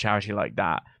supporting a charity like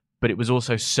that. But it was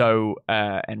also so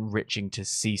enriching to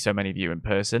see so many of you in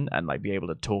person and like be able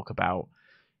to talk about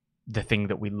the thing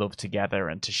that we love together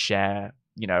and to share,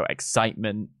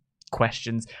 excitement,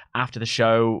 questions after the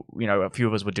show. A few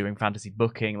of us were doing fantasy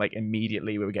booking. Like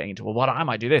immediately we were getting into, well, I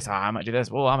might do this. I might do this.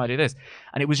 Well, I might do this.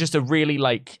 And it was just a really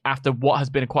after what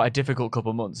has been quite a difficult couple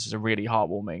of months, just a really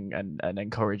heartwarming and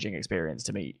encouraging experience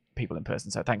to meet people in person.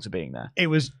 So thanks for being there. It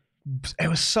was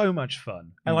so much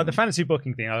fun. And like the fantasy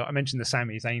booking thing, I mentioned the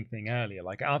Sami Zayn thing earlier.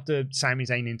 Like after Sami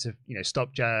Zayn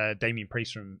stopped Damian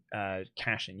Priest from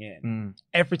cashing in,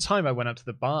 every time I went up to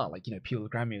the bar, people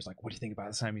around me was like, what do you think about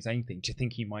the Sami Zayn thing? Do you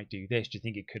think he might do this? Do you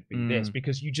think it could be this?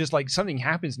 Because you just something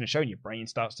happens in a show and your brain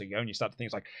starts to go and you start to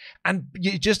think and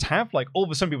you just have all of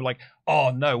a sudden people are like,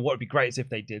 oh no, what would be great is if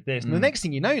they did this. And the next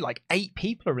thing you know, 8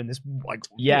 people are in this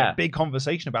big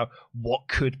conversation about what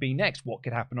could be next, what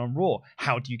could happen on Raw,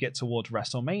 how do you get towards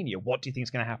WrestleMania, what do you think is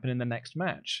going to happen in the next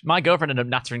match? My girlfriend ended up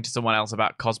nattering to someone else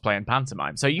about cosplay and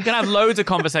pantomime, so you can have loads of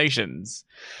conversations.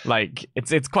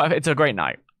 It's a great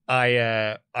night.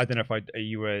 I don't know if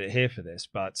you were here for this,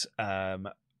 but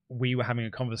we were having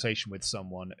a conversation with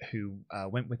someone who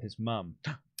went with his mum.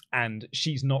 And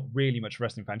she's not really much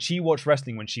wrestling fan. She watched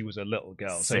wrestling when she was a little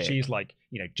girl. Sick. So she's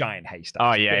Giant Haystacks.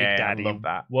 Oh, yeah, Big yeah, Daddy, I love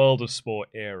that. World of Sport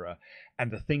era. And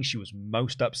the thing she was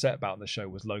most upset about in the show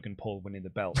was Logan Paul winning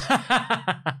the belt.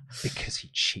 Because he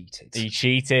cheated. He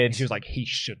cheated. She was like, he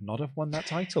should not have won that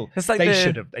title. It's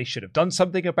They should have done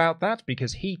something about that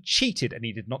because he cheated and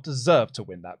he did not deserve to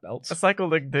win that belt. It's like all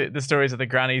the stories of the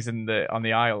grannies on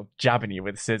the aisle jabbing you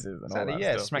with scissors and all that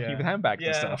stuff. Smacking you with handbags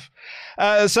and stuff.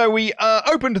 So we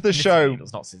opened the show.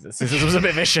 It's not scissors. Scissors was a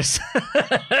bit vicious.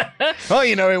 Well,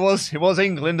 it was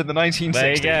England in the 1960s.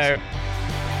 There you go.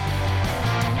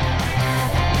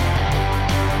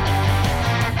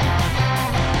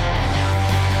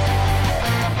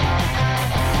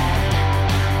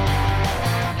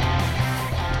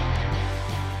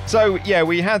 So, yeah,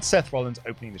 we had Seth Rollins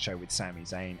opening the show with Sami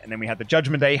Zayn, and then we had the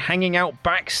Judgment Day hanging out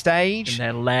backstage. In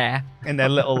their lair. In their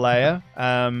little lair.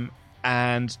 And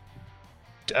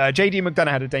JD McDonough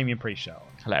had a Damian Priest show.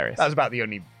 Hilarious. That was about the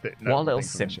only... What a little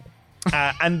simp.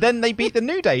 And then they beat the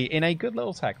New Day in a good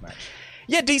little tag match.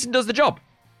 Yeah, decent does the job.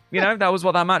 That was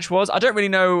what that match was. I don't really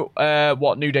know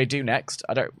what New Day do next.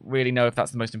 I don't really know if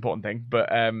that's the most important thing, but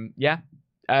yeah.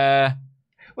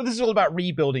 Well, this is all about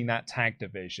rebuilding that tag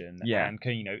division. Yeah. And,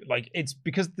 it's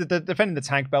because they're defending the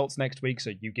tag belts next week,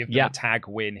 so you give them a tag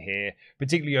win here,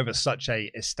 particularly over such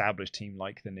a established team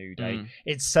like the New Day.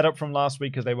 It's set up from last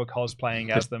week because they were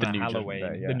cosplaying as them at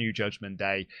Halloween, the New Judgment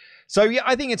Day. So, yeah,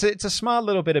 I think it's a smart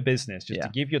little bit of business just to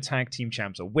give your tag team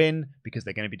champs a win because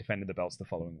they're going to be defending the belts the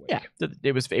following week. Yeah,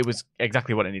 it was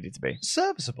exactly what it needed to be.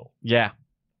 Serviceable. Yeah.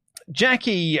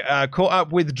 Jackie caught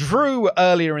up with Drew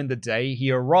earlier in the day.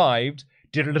 He arrived,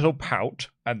 did a little pout,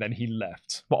 and then he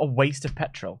left. What a waste of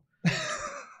petrol.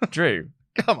 Drew,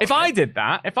 come on. If I did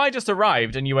that, if I just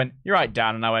arrived and you went, you're right,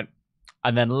 Dan, and I went,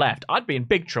 and then left, I'd be in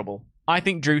big trouble. I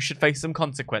think Drew should face some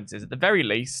consequences. At the very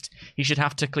least, he should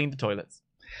have to clean the toilets.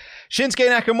 Shinsuke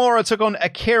Nakamura took on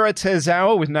Akira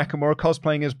Tozawa, with Nakamura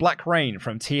cosplaying as Black Rain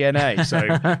from TNA. So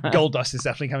Goldust is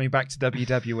definitely coming back to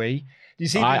WWE. Do you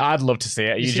see? I'd love to see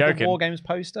it. Are you joking? The War Games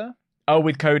poster? Oh,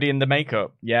 with Cody in the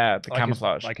makeup. Yeah, the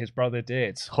camouflage. Like his brother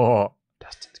did. Oh.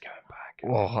 Dustin's going back.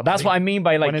 Oh, that's what I mean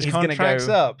by when his he's going to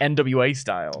go up. NWA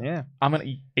style. Yeah. Are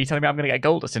you telling me I'm going to get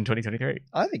Goldust in 2023?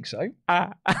 I think so.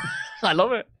 I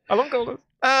love it. I love Goldust.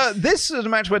 This is a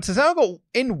match where Tozawa got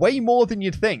in way more than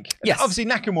you'd think. Yes. Obviously,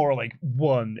 Nakamura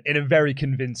won in a very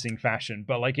convincing fashion,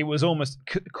 but it was almost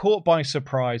caught by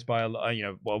surprise by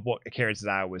what Akira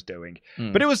Tozawa was doing.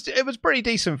 But it was pretty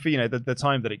decent for the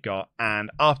time that it got. And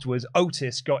afterwards,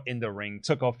 Otis got in the ring,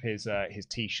 took off his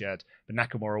t-shirt, but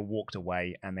Nakamura walked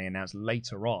away, and they announced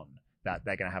later on that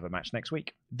they're going to have a match next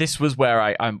week. This was where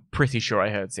I'm pretty sure I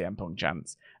heard CM Punk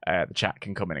chants. The chat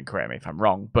can come in and correct me if I'm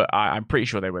wrong, but I'm pretty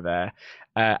sure they were there.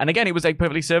 And again, it was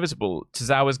perfectly serviceable.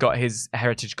 Tozawa's got his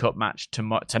Heritage Cup match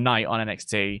tonight on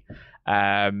NXT.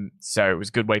 So it was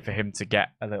a good way for him to get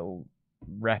a little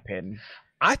rep in.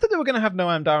 I thought they were going to have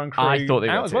Noam Dar and Crew I thought they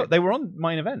out as well. They were on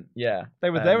main event. Yeah.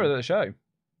 They were there at the show.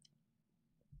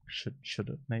 Should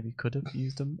have, maybe could have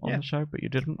used them on the show, but you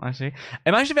didn't, I see.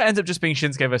 Imagine if it ends up just being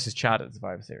Shinsuke versus Chad at the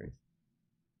Survivor Series.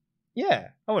 Yeah,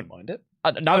 I wouldn't mind it.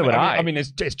 Neither would I. I mean,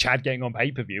 it's Chad getting on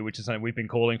pay-per-view, which is something we've been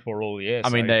calling for all year. I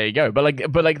mean, there you go. But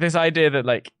like this idea that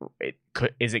like,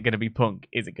 is it going to be Punk?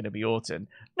 Is it going to be Orton?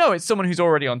 No, it's someone who's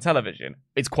already on television.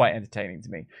 It's quite entertaining to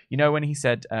me. You know, when he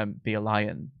said, "Be a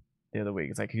lion" the other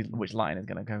week, it's like, which lion is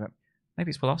going to go? Maybe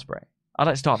it's Will Ospreay. I'd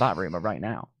like to start that rumor right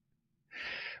now.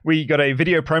 We got a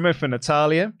video promo for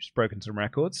Natalia. She's broken some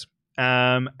records.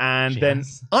 Then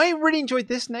I really enjoyed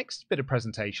this next bit of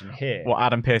presentation here. Well,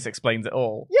 Adam Pearce explains it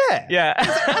all. Yeah.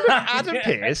 Adam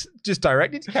Pearce just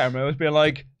directed to camera was being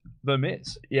like, The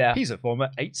Miz. Yeah. He's a former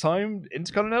 8-time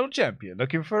Intercontinental Champion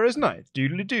looking for his ninth.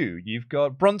 Doodly-doo. You've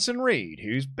got Bronson Reed,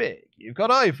 who's big. You've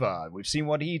got Ivar. We've seen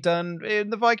what he done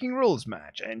in the Viking Rules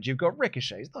match. And you've got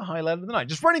Ricochet, the highlight of the night.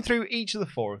 Just running through each of the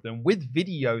four of them with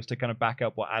videos to kind of back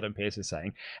up what Adam Pearce is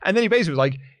saying. And then he basically was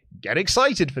like, get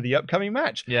excited for the upcoming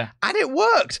match. Yeah. And it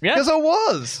worked. Because I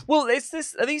was. Well, it's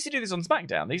this. They used to do this on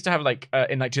SmackDown. They used to have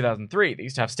in 2003, they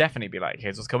used to have Stephanie be like,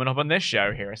 here's what's coming up on this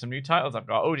show. Here are some new titles I've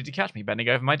got. Oh, did you catch me bending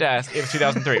over my desk? It was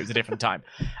 2003. It was a different time.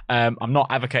 I'm not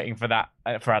advocating for that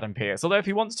for Adam Pearce. Although if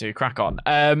he wants to, crack on.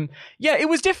 Yeah, it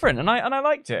was different. And I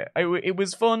liked it. It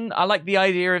was fun. I like the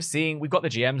idea of seeing, we've got the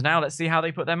GMs now. Let's see how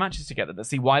they put their matches together. Let's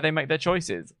see why they make their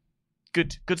choices.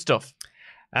 Good stuff.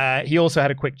 He also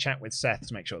had a quick chat with Seth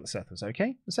to make sure that Seth was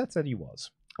okay. Seth said he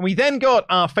was. And we then got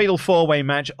our fatal four-way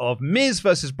match of Miz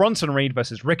versus Bronson Reed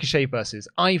versus Ricochet versus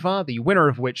Ivar, the winner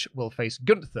of which will face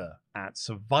Gunther at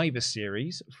Survivor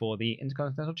Series for the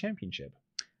Intercontinental Championship.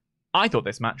 I thought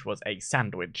this match was a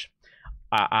sandwich.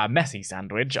 A messy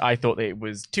sandwich. I thought it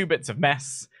was 2 bits of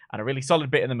mess and a really solid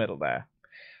bit in the middle there.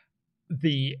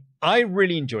 I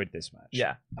really enjoyed this match.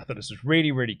 Yeah. I thought this was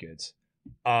really, really good.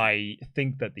 I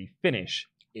think that the finish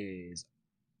is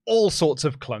all sorts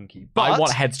of clunky. But I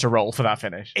want heads to roll for that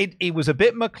finish. It was a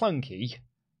bit McClunky,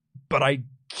 but I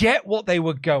get what they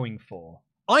were going for.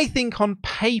 I think on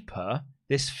paper,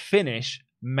 this finish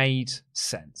made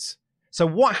sense. So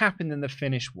what happened in the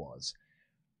finish was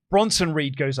Bronson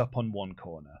Reed goes up on one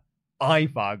corner.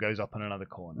 Ivar goes up on another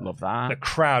corner. Love that. The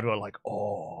crowd were like,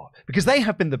 oh, because they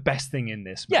have been the best thing in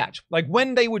this match. Like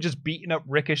when they were just beating up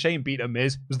Ricochet and beating up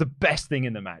Miz, it was the best thing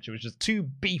in the match. It was just 2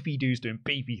 beefy dudes doing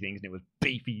beefy things, and it was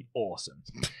beefy awesome.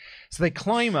 So they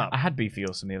climb up. I had beefy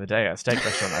awesome the other day at a steak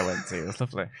restaurant I went to. It was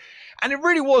lovely. And it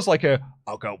really was like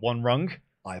I'll go up one rung,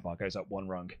 Ivar goes up one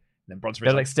rung. Then Bronson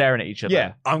They're like staring at each other.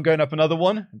 Yeah, I'm going up another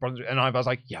one. And Ivar's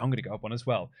like, yeah, I'm going to go up one as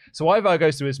well. So Ivar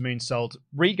goes to his moonsault.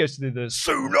 Reed goes to do the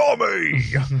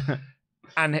tsunami.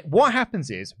 And what happens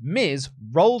is Miz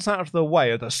rolls out of the way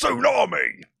of the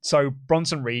tsunami. So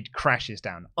Bronson Reed crashes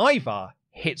down. Ivar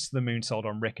hits the moonsault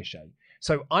on Ricochet.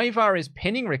 So Ivar is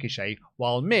pinning Ricochet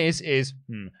while Miz is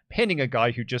pinning a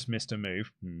guy who just missed a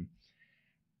move.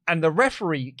 And the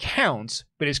referee counts,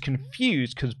 but is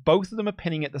confused because both of them are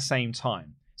pinning at the same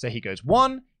time. So he goes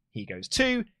 1, he goes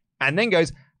 2, and then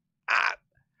goes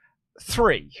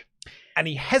 3. And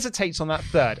he hesitates on that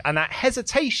third. And that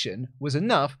hesitation was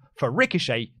enough for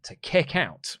Ricochet to kick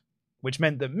out, which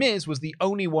meant that Miz was the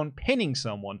only one pinning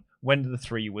someone when the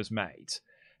 3 was made.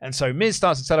 And so Miz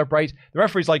starts to celebrate. The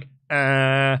referee's like,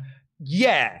 yeah.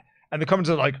 And the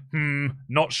commentators are like,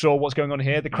 not sure what's going on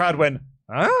here. The crowd went,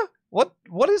 huh? What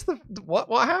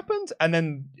happened? And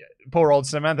then poor old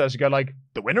Samantha has to go like,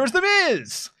 the winner is the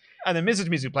Miz. And then Miz's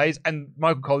music plays, and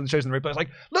Michael Collins shows in the replay, like,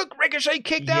 look, Ricochet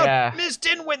kicked out. Miz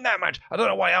didn't win that match. I don't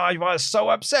know why I was so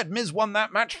upset. Miz won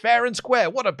that match fair and square.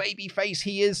 What a baby face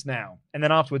he is now. And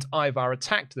then afterwards, Ivar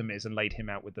attacked the Miz and laid him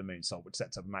out with the moonsault, which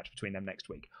sets up a match between them next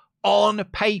week. On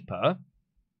paper...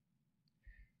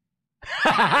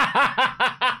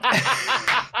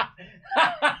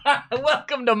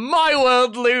 Welcome to my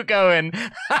world, Luke Owen.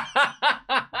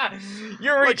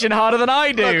 You're reaching harder than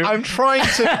I do. Look, I'm trying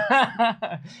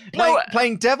to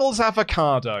playing devil's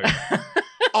avocado.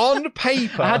 On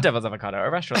paper, I had devil's avocado at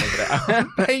a restaurant the other day.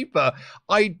 On paper,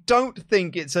 I don't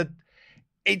think it's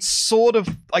sort of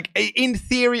like, in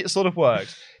theory it sort of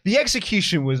works. The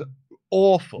execution was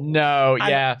awful. No, and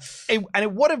yeah.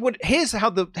 Here's how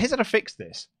to fix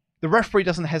this. The referee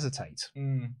doesn't hesitate.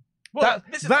 Well,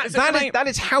 that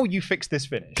is how you fix this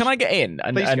finish. Can I get in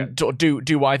and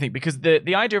do what I think? Because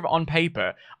the idea of on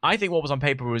paper, I think what was on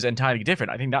paper was entirely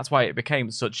different. I think that's why it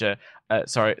became such a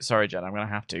sorry, Jen, I'm going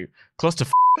to have to cluster.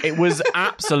 It was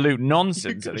absolute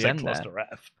nonsense at the end there.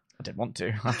 I didn't want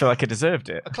to. I feel like I deserved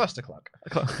it. A cluster cluck.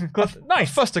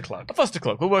 Nice. A fustercluck. A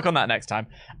fustercluck. We'll work on that next time.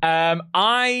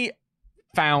 I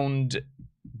found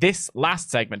this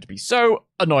last segment to be so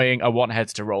annoying I want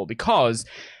heads to roll because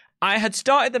I had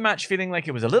started the match feeling like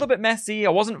it was a little bit messy. I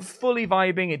wasn't fully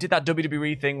vibing. It did that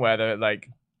WWE thing where they're like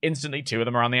instantly 2 of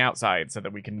them are on the outside so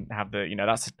that we can have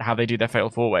that's how they do their fatal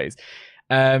 4-ways.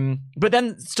 But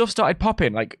then stuff started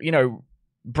popping. Like,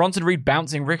 Bronson Reed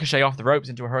bouncing Ricochet off the ropes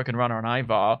into a Hurricane Runner on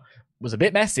Ivar was a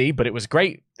bit messy, but it was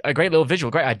great. A great little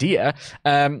visual, great idea.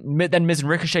 Then Miz and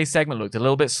Ricochet's segment looked a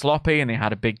little bit sloppy, and they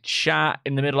had a big chat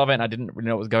in the middle of it, and I didn't really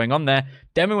know what was going on there.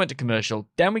 Then we went to commercial.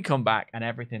 Then we come back, and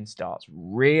everything starts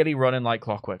really running like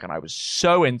clockwork, and I was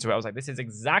so into it. I was like, this is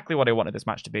exactly what I wanted this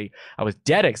match to be. I was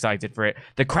dead excited for it.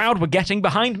 The crowd were getting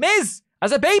behind Miz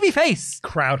as a babyface.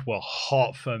 Crowd were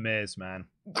hot for Miz, man.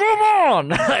 Come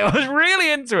on! I was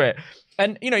really into it.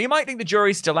 And, you might think the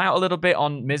jury's still out a little bit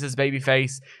on Miz as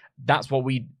babyface. That's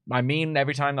what I mean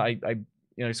every time that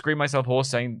I scream myself hoarse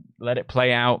saying, let it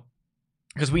play out.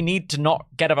 Because we need to not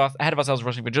get ahead of ourselves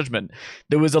rushing for judgment.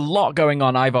 There was a lot going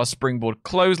on. Ivar's springboard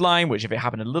clothesline, which if it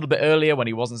happened a little bit earlier when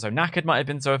he wasn't so knackered, might have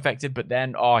been so effective. But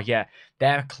then,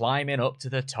 they're climbing up to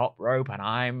the top rope, and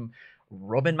I'm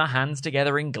rubbing my hands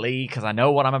together in glee because I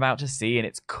know what I'm about to see, and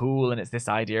it's cool, and it's this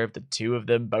idea of the two of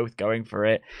them both going for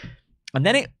it. And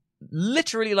then it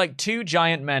literally like two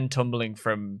giant men tumbling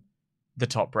from the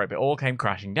top rope. It all came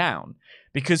crashing down.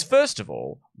 Because first of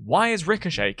all, why is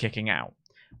Ricochet kicking out?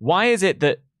 Why is it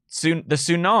that the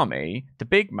Tsunami, the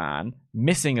big man,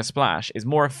 missing a splash is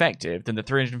more effective than the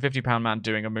 350-pound man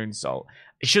doing a moonsault?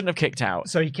 It shouldn't have kicked out.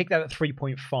 So he kicked out at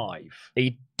 3.5.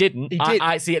 He didn't. He did.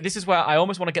 I see. This is where I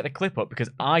almost want to get the clip up because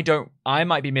I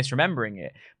might be misremembering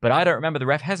it, but I don't remember the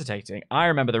ref hesitating. I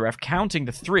remember the ref counting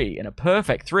the 3 in a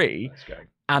perfect 3. Let's go.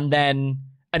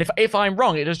 And if I'm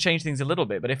wrong, it does change things a little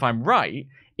bit. But if I'm right,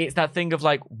 it's that thing of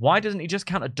like, why doesn't he just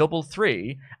count a double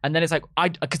 3? And then it's like,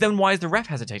 because then why is the ref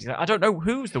hesitating? Like, I don't know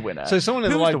who's the winner. So someone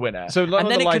in the winner. So and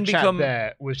then the live chat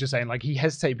there was just saying like he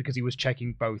hesitated because he was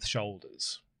checking both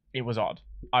shoulders. It was odd.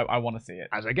 I want to see it.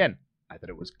 As again, I thought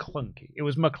it was clunky. It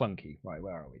was McClunky. Right,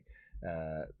 where are we?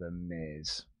 The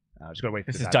Miz. I just gotta wait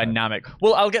for this is dynamic.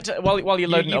 Well, I'll get to while you're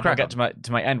loading up. I'll get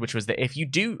to my end, which was that if you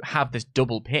do have this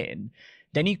double pin,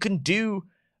 then you can do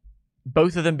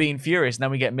both of them being furious, and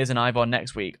then we get Miz and Ivar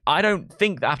next week. I don't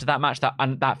think that after that match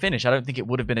that finish, I don't think it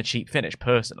would have been a cheap finish.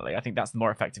 Personally, I think that's the more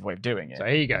effective way of doing it. So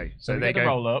here you go. So they go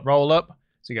roll up.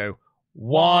 So you go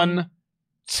 1,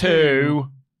 2,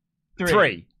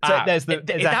 3. So there's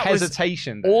a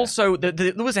hesitation. There. Also,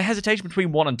 there was a hesitation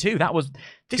between 1 and 2.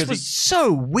 This was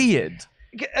so weird.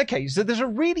 Okay, so there's a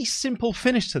really simple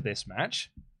finish to this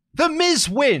match. The Miz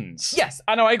wins. Yes,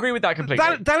 I know. I agree with that completely.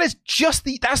 That is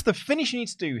that's the finish you need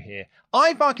to do here.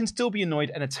 Ivar can still be annoyed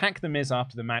and attack the Miz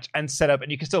after the match and set up, and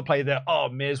you can still play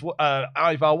Miz,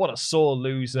 Ivar, what a sore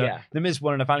loser. Yeah. The Miz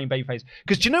won in a valiant babyface.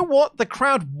 Because do you know what? The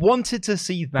crowd wanted to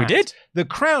see that. We did. The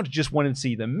crowd just wanted to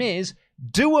see the Miz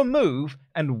do a move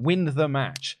and win the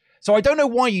match. So I don't know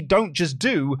why you don't just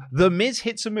do the Miz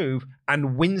hits a move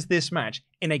and wins this match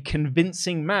in a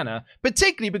convincing manner,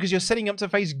 particularly because you're setting up to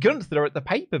face Gunther at the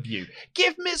pay-per-view.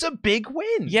 Give Miz a big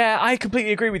win. Yeah, I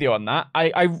completely agree with you on that.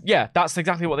 That's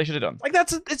exactly what they should have done. Like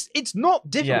it's not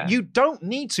difficult. Yeah. You don't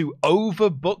need to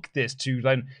overbook this to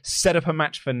then set up a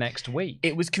match for next week.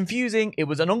 It was confusing. It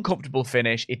was an uncomfortable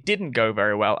finish. It didn't go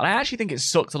very well. And I actually think it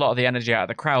sucked a lot of the energy out of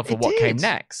the crowd for what came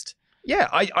next. Yeah,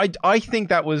 I think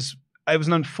that was... It was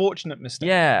an unfortunate mistake.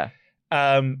 Yeah.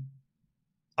 I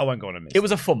won't go on a Miz. It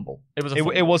was a fumble. It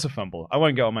was a fumble. I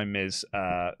won't go on my Miz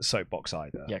soapbox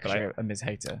either. Yeah, because you're a Miz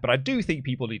hater. But I do think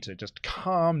people need to just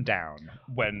calm down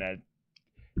when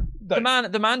the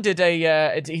man did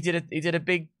a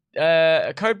big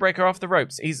code breaker off the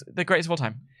ropes. He's the greatest of all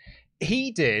time.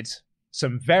 He did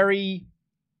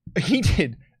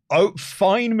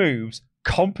fine moves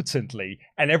competently,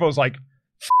 and everyone's like,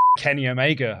 Kenny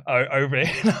Omega over it.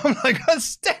 And I'm like,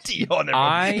 steady on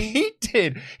him. He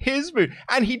did his move,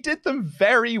 and he did them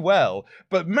very well.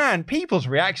 But man, people's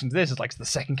reaction to this is like the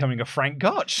second coming of Frank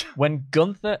Gotch. When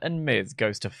Gunther and Miz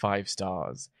goes to 5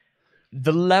 stars,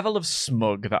 the level of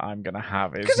smug that I'm going to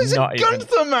have is because it's not a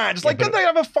Gunther match. Like, Gunther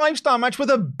have a 5-star match with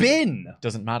a bin.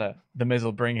 Doesn't matter. The Miz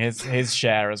will bring his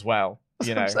share as well.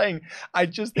 You know, I'm saying, I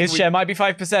just think his share might be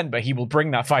 5%, but he will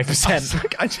bring that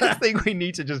 5%. I just think we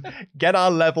need to just get our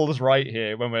levels right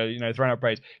here when we're throwing out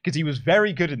praise, because he was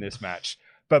very good in this match.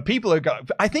 But people are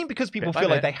I think because people feel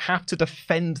like they have to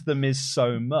defend the Miz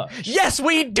so much. Yes,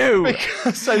 we do.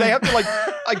 So they have to like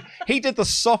he did the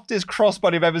softest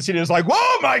crossbody I've ever seen. It was like,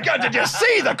 whoa, my God, did you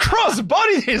see the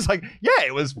crossbody? It's like, yeah,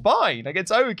 it was fine. Like,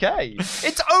 it's okay.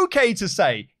 It's okay to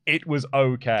say it was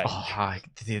okay. Oh,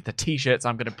 the t-shirts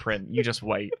I'm going to print. You just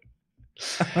wait.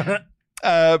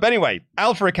 But anyway,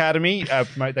 Alpha Academy, they're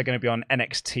going to be on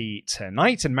NXT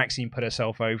tonight, and Maxine put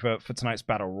herself over for tonight's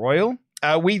Battle Royal.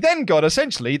 We then got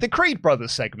essentially the Creed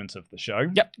Brothers segment of the show.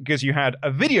 Yep. Because you had a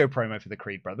video promo for the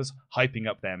Creed Brothers, hyping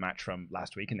up their match from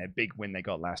last week and their big win they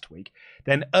got last week.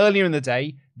 Then earlier in the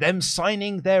day, them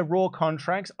signing their Raw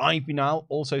contracts. Ivy Nile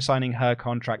also signing her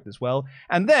contract as well.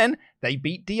 And then they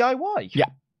beat DIY. Yeah.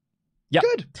 Yep.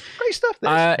 Good. Great stuff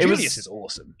there. Julius is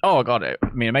awesome. Oh, God. I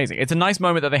mean, amazing. It's a nice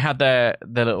moment that they had their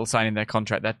little signing their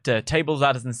contract. That Tables,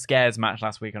 Ladders, and Scares match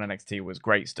last week on NXT was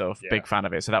great stuff. Yeah. Big fan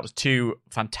of it. So that was 2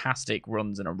 fantastic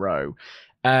runs in a row.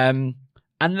 And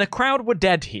the crowd were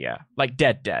dead here. Like,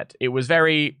 dead. It was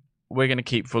very, we're going to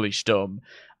keep fully stum,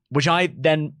 which I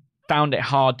then found it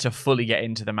hard to fully get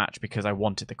into the match because I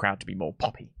wanted the crowd to be more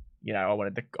poppy. You know, I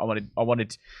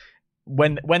wanted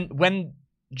when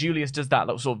Julius does that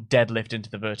little sort of deadlift into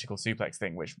the vertical suplex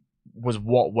thing, which was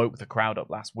what woke the crowd up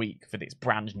last week for this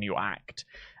brand new act.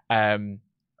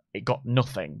 It got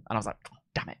nothing, and I was like, oh,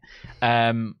 damn it.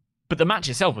 But the match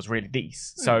itself was really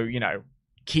decent. So, you know,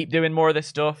 keep doing more of this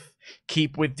stuff.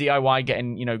 Keep with DIY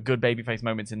getting, you know, good babyface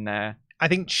moments in there. I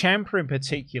think Ciampa in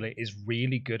particular is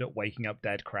really good at waking up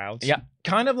dead crowds. Yeah.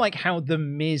 Kind of like how The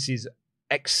Miz is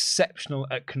exceptional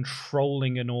at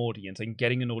controlling an audience and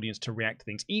getting an audience to react to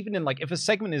things. Even in, like, if a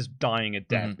segment is dying a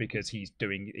death because he's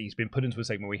been put into a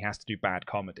segment where he has to do bad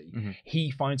comedy,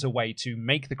 he finds a way to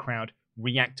make the crowd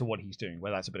react to what he's doing,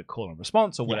 whether that's a bit of call and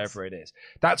response or whatever it is.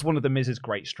 That's one of The Miz's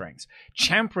great strengths.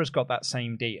 Ciampa's got that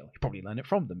same deal. He probably learned it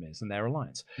from The Miz and their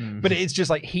alliance. But it's just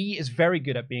like, he is very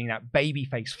good at being that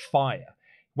babyface fire.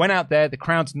 Went out there, the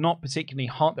crowd's not particularly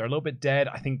hot. They're a little bit dead.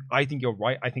 I think you're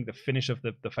right. I think the finish of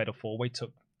the Fatal 4-Way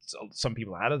took some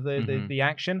people out of the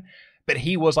action. But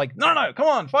he was like, no, come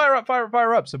on, fire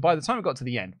up. So by the time it got to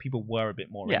the end, people were a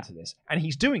bit more into this. And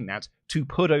he's doing that to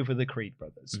put over the Creed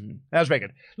Brothers. That was very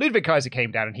good. Ludwig Kaiser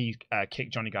came down and he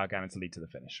kicked Johnny Gargano to lead to the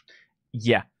finish.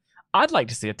 Yeah. I'd like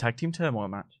to see a tag team turmoil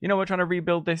match. You know, we're trying to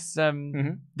rebuild this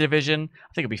division.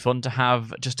 I think it'd be fun to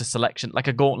have just a selection, like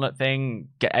a gauntlet thing,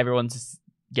 get everyone to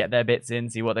get their bits in,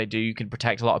 see what they do. You can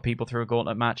protect a lot of people through a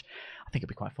gauntlet match. I think it'd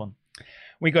be quite fun.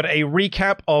 We got a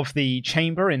recap of the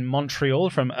Chamber in Montreal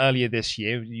from earlier this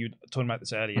year. You were talking about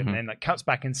this earlier, and then like cuts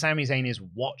back, and Sami Zayn is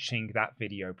watching that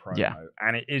video promo,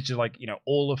 and it is just like, you know,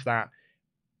 all of that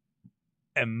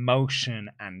emotion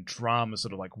and drama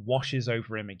sort of like washes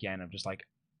over him again. I'm just like,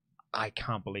 I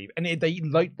can't believe it. And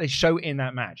they show in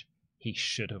that match, he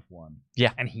should have won.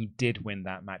 Yeah. And he did win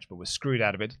that match, but was screwed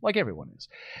out of it, like everyone is.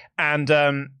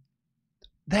 And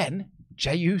then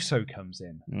Jey Uso comes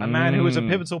in, a man who was a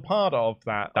pivotal part of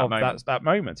that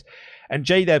moment. And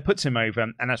Jey there puts him over,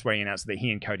 and that's where he announced that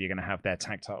he and Cody are going to have their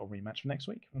tag title rematch for next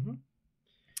week.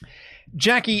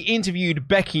 Jackie interviewed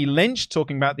Becky Lynch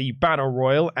talking about the Battle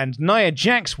Royal, and Nia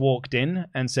Jax walked in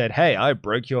and said, hey, I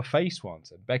broke your face once.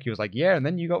 And Becky was like, yeah, and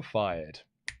then you got fired.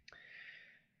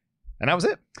 And that was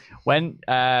it. When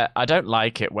I don't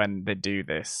like it when they do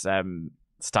this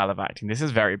style of acting. This is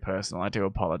very personal. I do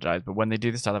apologize. But when they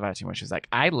do the style of acting where she's like,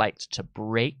 I liked to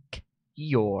break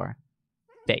your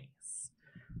face.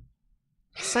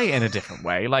 Say it in a different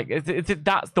way. Like,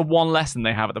 that's the one lesson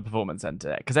they have at the Performance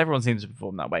Center, because everyone seems to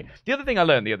perform that way. The other thing I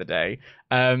learned the other day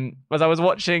was I was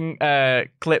watching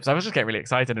clips. I was just getting really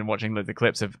excited and watching the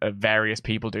clips of various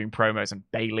people doing promos, and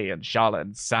Bayley and Charlotte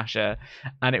and Sasha.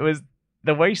 And it was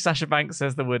the way Sasha Banks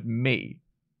says the word me.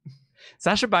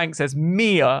 Sasha Banks says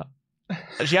Mia.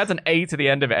 She adds an A to the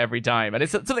end of it every time. And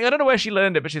it's something, I don't know where she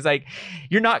learned it, but she's like,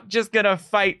 you're not just going to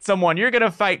fight someone. You're going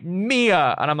to fight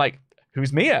Mia. And I'm like,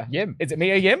 who's Mia? Yim. Is it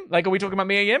Mia Yim? Like, are we talking about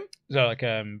Mia Yim? So like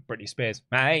Britney Spears.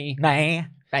 Nay,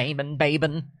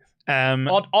 babin.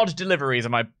 Odd deliveries are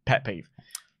my pet peeve.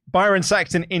 Byron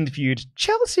Saxton interviewed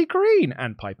Chelsea Green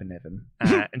and Piper Niven.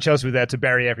 And Chelsea was there to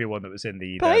bury everyone that was in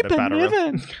the battle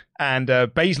room. And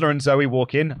Baszler and Zoe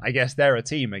walk in. I guess they're a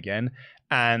team again.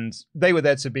 And they were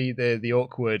there to be the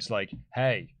awkward, like,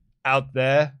 hey, out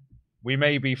there, we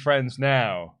may be friends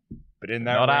now. But in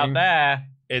that Not ring, out there.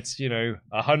 It's, you know,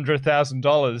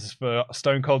 $100,000 for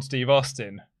Stone Cold Steve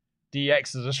Austin.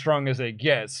 DX is as strong as it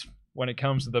gets. When it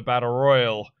comes to the Battle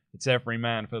Royal, it's every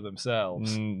man for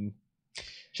themselves.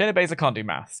 Shayna Baszler can't do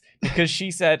maths, because she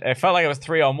said it felt like it was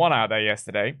 3-on-1 out there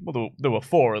yesterday. Well, there were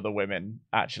 4 other women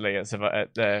actually at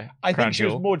the. I think she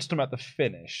was more just talking about the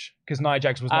finish, because Nia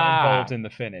Jax was not involved in the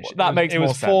finish. Well, it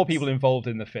was 4 people involved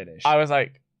in the finish. I was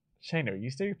like, Shayna, are you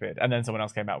stupid? And then someone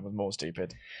else came out and was more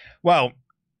stupid. Well,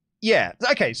 yeah.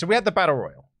 Okay, so we had the Battle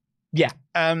Royal. Yeah.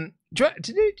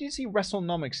 Did you see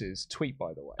WrestleNomics' tweet,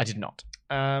 by the way? I did not.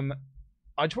 I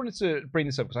just wanted to bring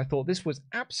this up because I thought this was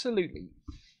absolutely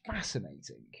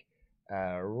fascinating.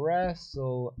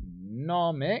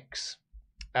 WrestleNomics.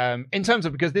 In terms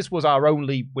of, because this was our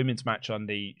only women's match on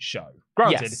the show.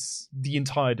 Granted, Yes. the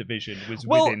entire division was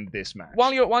within this match.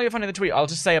 While you're finding the tweet, I'll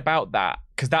just say about that,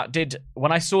 because that did,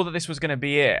 when I saw that this was going to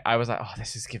be it, I was like, oh,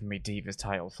 this is giving me Divas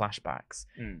title flashbacks.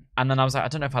 And then I was like, I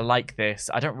don't know if I like this.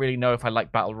 I don't really know if I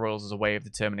like Battle Royals as a way of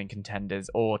determining contenders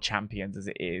or champions as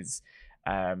it is.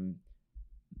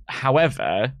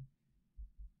 However,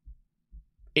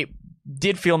 it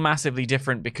did feel massively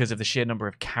different because of the sheer number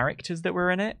of characters that were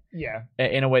in it. Yeah.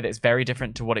 In a way that's very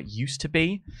different to what it used to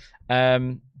be.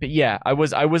 But yeah, I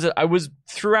was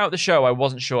throughout the show, I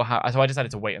wasn't sure how, so I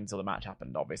decided to wait until the match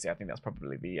happened. Obviously, I think that's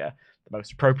probably the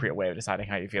most appropriate way of deciding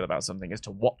how you feel about something, is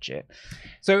to watch it.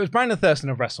 So it was Brandon Thurston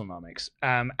of WrestleNomics,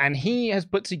 and he has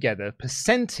put together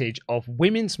percentage of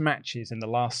women's matches in the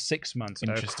last 6 months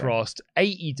across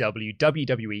AEW,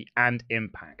 WWE, and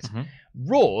Impact.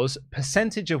 Raw's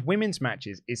percentage of women's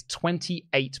matches is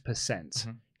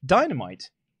 28%. Dynamite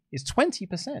is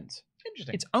 20%.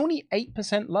 Interesting. It's only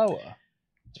 8% lower.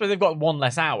 I suppose they've got one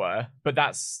less hour, but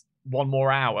that's one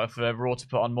more hour for Raw to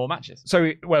put on more matches.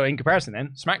 So, well, in comparison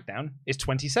then, SmackDown is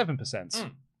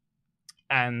 27%.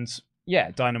 And,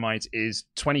 yeah, Dynamite is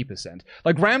 20%.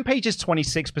 Like, Rampage is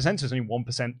 26%, so it's only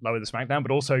 1% lower than SmackDown,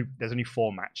 but also there's only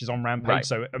 4 matches on Rampage, right.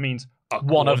 So it means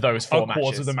one of those 4 matches. A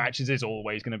quarter of the matches is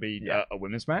always going to be a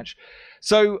women's match.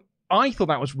 So I thought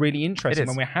that was really interesting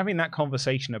when we're having that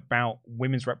conversation about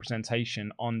women's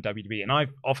representation on WWE. And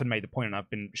I've often made the point, and I've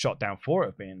been shot down for it,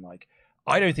 of being like,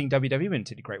 I don't think WWE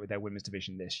did great with their women's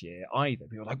division this year either.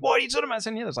 People are like, what are you talking about?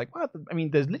 And it's like, well, I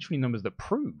mean, there's literally numbers that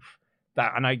prove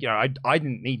that. And I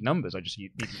didn't need numbers. I just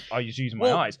using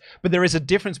my eyes. But there is a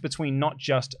difference between not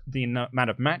just the amount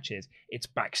of matches, it's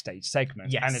backstage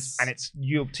segments. Yes. And it's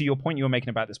you, to your point you were making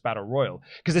about this battle royal,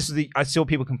 because this is I saw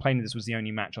people complaining this was the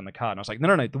only match on the card. And I was like,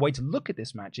 no. The way to look at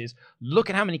this match is look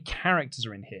at how many characters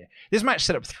are in here. This match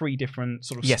set up 3 different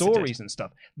sort of stories and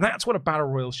stuff. That's what a battle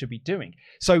royal should be doing.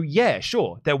 So yeah,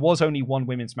 sure, there was only one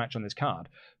women's match on this card.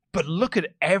 But look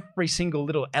at every single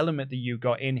little element that you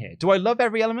got in here. Do I love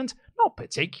every element? Not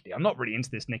particularly. I'm not really into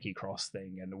this Nikki Cross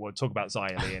thing, and we'll talk about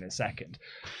Xia Li in a second.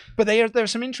 But there are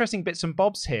some interesting bits and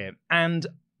bobs here, and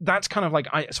that's kind of like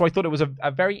so I thought it was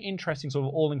a very interesting sort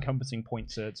of all-encompassing point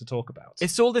to talk about.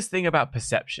 It's all this thing about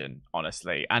perception,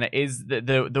 honestly, and it is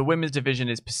the women's division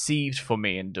is perceived for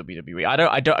me in WWE.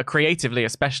 I don't creatively,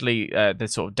 especially the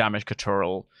sort of Damage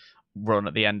Control run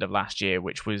at the end of last year,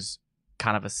 which was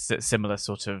kind of a similar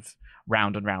sort of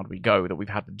round and round we go that we've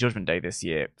had with Judgment Day this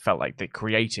year. Felt like the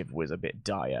creative was a bit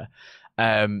dire,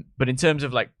 but in terms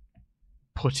of like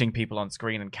putting people on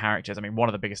screen and characters, I mean, one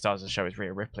of the biggest stars of the show is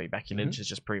Rhea Ripley. Becky Lynch has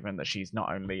just proven that she's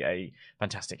not only a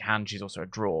fantastic hand, she's also a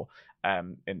draw.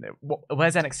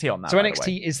 Where's NXT on that? So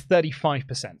NXT is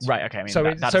 35%. Right. Okay. I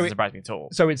mean, that doesn't surprise me at all.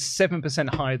 So it's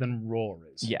 7% higher than Raw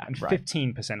is. Yeah. And right.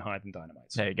 15% higher than Dynamite.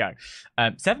 There you go.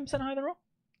 7% higher than Raw.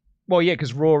 Well, yeah,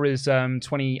 because Raw is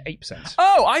 28%.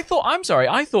 Oh, I'm sorry.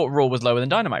 I thought Raw was lower than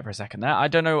Dynamite for a second there. I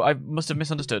don't know. I must have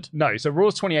misunderstood. No, so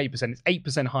Raw's 28%. It's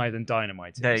 8% higher than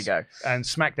Dynamite is. There you go. And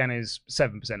SmackDown is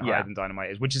 7% higher than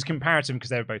Dynamite is, which is comparative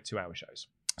because they're both 2-hour shows.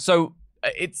 So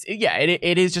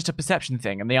it is just a perception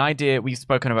thing. And the idea we've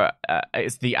spoken about,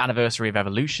 it's the anniversary of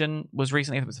Evolution was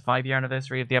recently. I think it was the 5-year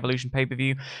anniversary of the Evolution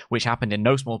pay-per-view, which happened in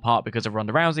no small part because of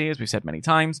Ronda Rousey, as we've said many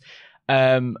times.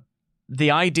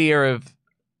 The idea of,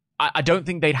 I don't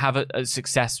think they'd have a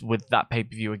success with that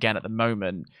pay-per-view again at the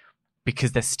moment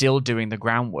because they're still doing the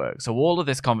groundwork. So all of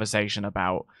this conversation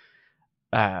about,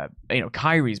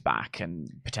 Kairi's back and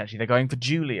potentially they're going for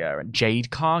Julia and Jade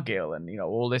Cargill and,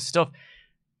 all this stuff.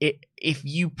 If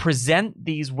you present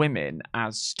these women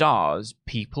as stars,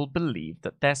 people believe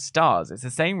that they're stars. It's the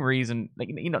same reason,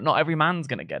 not every man's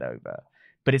going to get over,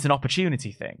 but it's an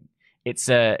opportunity thing. It's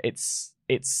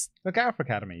Look, Alpha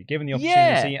Academy, given the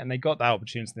opportunity, and they got that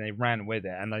opportunity, and they ran with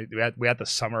it, and we had the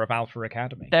summer of Alpha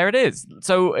Academy. There it is.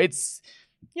 So it's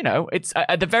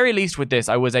at the very least with this,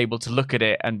 I was able to look at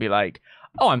it and be like,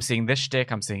 oh, I'm seeing this shtick,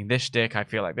 I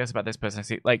feel like this about this person. I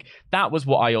see, like, that was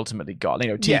what I ultimately got.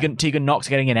 Tegan Knox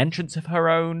getting an entrance of her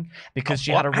own because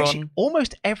she had a run. Actually,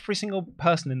 almost every single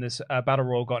person in this Battle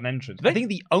Royal got an entrance. I think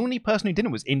the only person who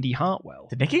didn't was Indy Hartwell.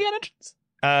 Did Nikki get an entrance?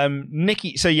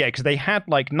 Nikki, so yeah, because they had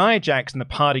like Nia Jax and the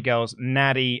Party Girls,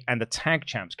 Natty, and the Tag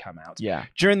Champs come out. Yeah.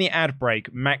 During the ad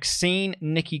break, Maxine,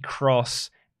 Nikki Cross,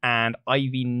 and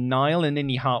Ivy Nile and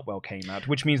Indy Hartwell came out,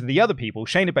 which means that the other people,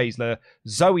 Shayna Baszler,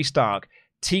 Zoe Stark,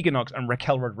 Tegan Nox and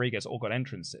Raquel Rodriguez all got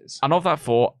entrances. And of that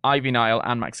 4, Ivy Nile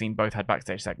and Maxine both had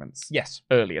backstage segments. Yes.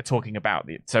 Earlier, talking about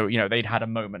it. So, they'd had a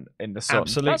moment in the sun.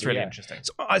 Absolutely. That's really interesting.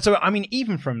 So, I mean,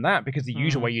 even from that, because the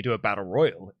usual way you do a battle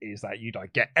royal is that you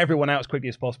get everyone out as quickly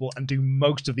as possible and do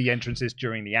most of the entrances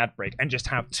during the ad break and just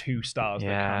have 2 stars that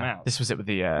come out. This was it with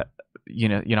the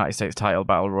United States title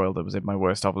battle royal that was in my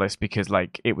worst of list, because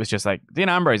it was just Dean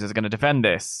Ambrose is going to defend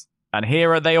this. And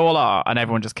here they all are, and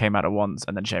everyone just came out at once,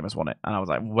 and then Sheamus won it. And I was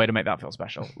like, way to make that feel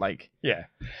special. Yeah.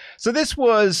 So this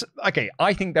was, okay,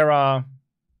 I think there are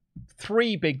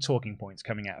 3 big talking points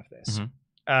coming out of this.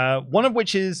 Mm-hmm. One of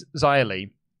which is Xia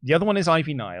Li. The other one is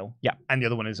Ivy Nile. Yeah. And the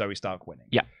other one is Zoe Stark winning.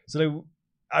 Yeah. So,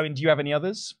 I mean, do you have any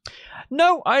others?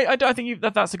 No, I think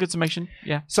that's a good summation.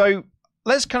 Yeah. So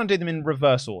let's kind of do them in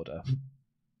reverse order.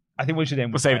 I think we should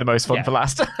end. We'll save the most fun for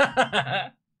last.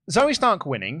 Zoe Stark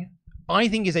winning, I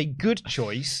think, is a good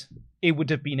choice. It would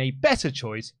have been a better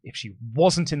choice if she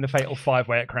wasn't in the Fatal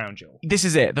 5-Way at Crown Jewel. This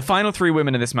is it. The final 3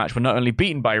 women in this match were not only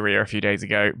beaten by Rhea a few days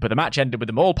ago, but the match ended with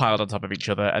them all piled on top of each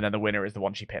other, and then the winner is the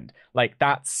one she pinned.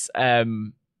 That's,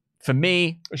 for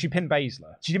me... She pinned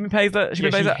Baszler. She didn't pin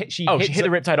Baszler? She hit the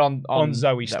Riptide on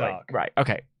Zoe Stark. Right,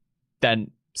 okay.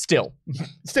 Then, still.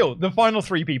 Still, the final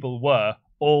 3 people were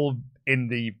all in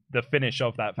the finish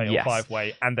of that Fatal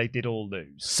 5-Way, and they did all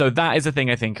lose. So that is the thing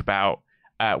I think about.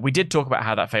 We did talk about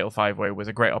how that Fatal 5-Way was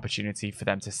a great opportunity for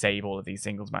them to save all of these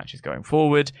singles matches going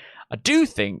forward. I do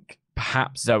think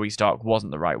perhaps Zoe Stark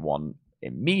wasn't the right one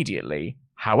immediately.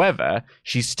 However,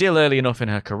 she's still early enough in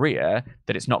her career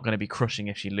that it's not going to be crushing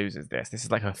if she loses this. This is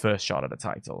her first shot at a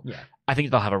title. Yeah. I think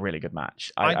they'll have a really good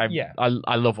match.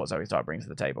 I love what Zoe Stark brings to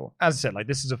the table. As I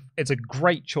said, it's a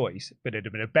great choice, but it'd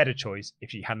have been a better choice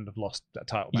if she hadn't have lost that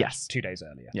title match 2 days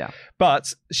earlier. Yeah.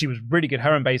 But she was really good.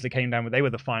 Her and Baszler came down, they were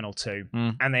the final 2,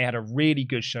 and they had a really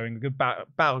good showing, a good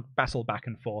battle back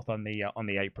and forth on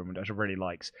the apron, which I really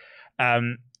liked.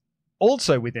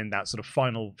 Also within that sort of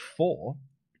final 4,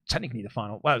 technically it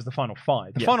was the final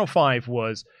 5. The final 5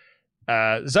 was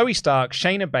Zoe Stark,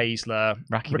 Shayna Baszler,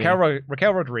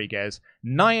 Raquel Rodriguez,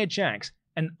 Nia Jax,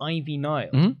 and Ivy Nile.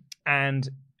 Mm-hmm. And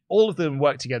all of them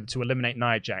worked together to eliminate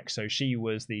Nia Jax, so she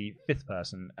was the 5th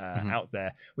person out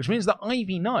there, which means that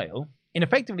Ivy Nile, in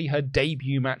effectively her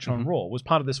debut match on Raw, was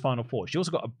part of this final 4. She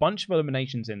also got a bunch of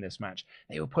eliminations in this match.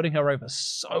 They were putting her over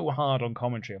so hard on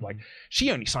commentary of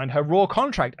she only signed her Raw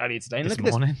contract earlier today. And look at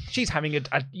this. She's having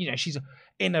she's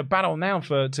in a battle now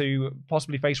to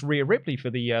possibly face Rhea Ripley for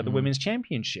the Women's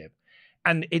Championship.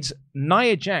 And it's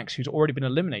Nia Jax, who's already been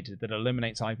eliminated, that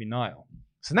eliminates Ivy Nile.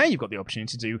 So now you've got the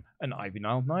opportunity to do an Ivy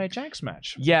Nile Nia Jax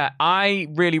match. Yeah, I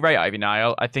really rate Ivy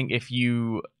Nile. I think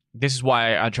this is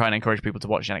why I try and encourage people to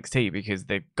watch NXT, because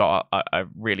they've got a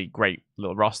really great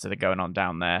little roster that's going on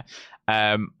down there.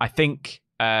 I think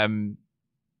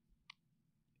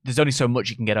there's only so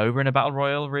much you can get over in a battle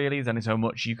royal, really. There's only so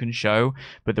much you can show.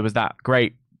 But there was that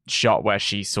great shot where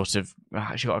she she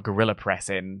got a gorilla press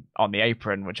in on the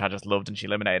apron, which I just loved, and she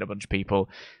eliminated a bunch of people.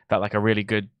 Felt like a really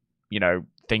good,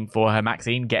 thing for her.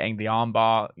 Maxine getting the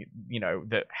armbar,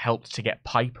 that helped to get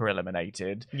Piper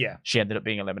eliminated. Yeah. She ended up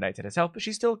being eliminated herself, but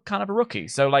she's still kind of a rookie.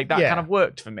 So that kind of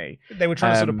worked for me. They were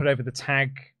trying to sort of put over the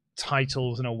tag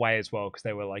titles in a way as well, because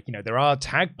they were there are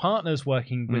tag partners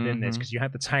working within this, because you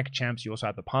had the tag champs, you also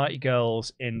had the party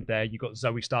girls in there, you got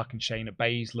Zoe Stark and Shayna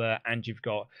Baszler, and you've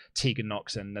got Tegan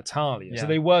Nox and Natalya. So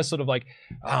they were sort of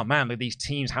oh man, look at these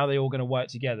teams, how are they all going to work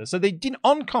together? So they didn't,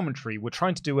 on commentary, were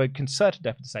trying to do a concerted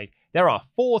effort to say there are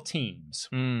 4 teams.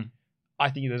 I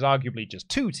think there's arguably just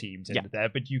 2 teams in there,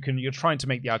 but you're trying to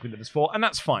make the argument that there's 4, and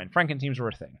that's fine. Franken teams are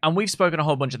a thing. And we've spoken a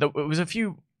whole bunch it was a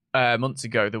few months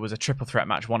ago, there was a triple threat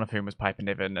match, one of whom was Piper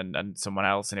Niven and someone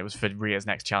else, and it was for Rhea's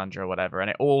next challenger or whatever, and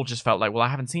it all just felt well, I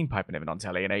haven't seen Piper Niven on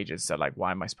telly in ages, so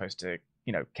why am I supposed to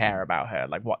care about her?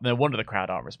 What? No wonder the crowd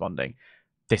aren't responding.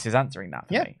 This is answering that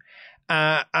for me.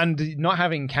 And not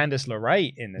having Candice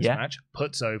LeRae in this match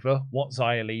puts over what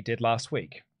Xia Li did last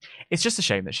week. It's just a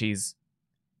shame that she's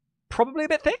probably a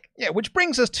bit thick. Yeah, which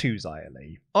brings us to Xia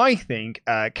Li. I think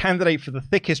candidate for the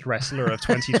thickest wrestler of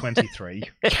 2023,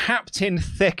 Captain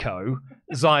Thicko,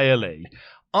 Xia Li.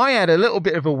 I had a little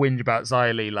bit of a whinge about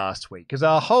Xia Li last week, because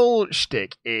our whole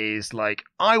shtick is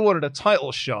I wanted a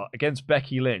title shot against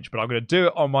Becky Lynch, but I'm going to do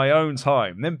it on my own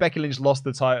time. And then Becky Lynch lost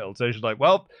the title, so she's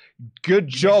well, good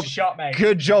job.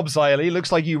 Good job, Xia Li.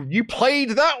 Looks like you played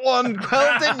that one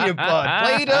well, didn't you, bud?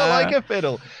 Played her like a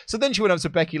fiddle. So then she went up to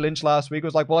Becky Lynch last week,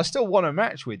 was well, I still want a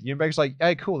match with you. And Becky's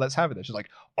hey, cool, let's have it. She's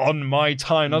on my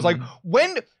time. And I was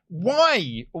when...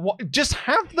 Why? Just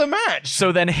have the match.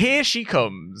 So then here she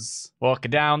comes, walking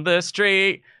down the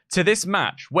street to this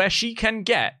match where she can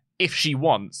get, if she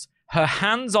wants, her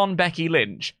hands on Becky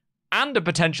Lynch, and a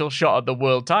potential shot at the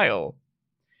world title.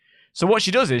 So what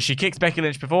she does is she kicks Becky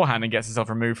Lynch beforehand and gets herself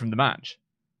removed from the match.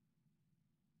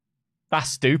 That's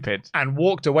stupid. And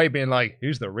walked away being like,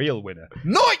 who's the real winner?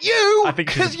 Not you! I think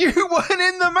because you weren't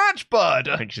in the match, bud.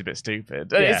 I think she's a bit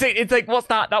stupid. Yeah. It's like, what's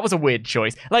that? That was a weird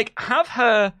choice. Like, have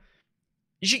her...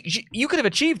 you could have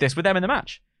achieved this with them in the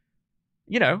match.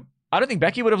 You know, I don't think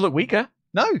Becky would have looked weaker.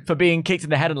 No. For being kicked in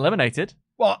the head and eliminated.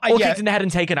 Well, or kicked in the head and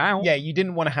taken out. Yeah, you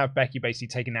didn't want to have Becky basically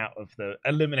taken out of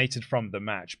eliminated from the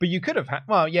match. But you could have had,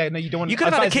 well, yeah, no, you don't want to. You could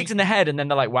have had her kicked in the head and then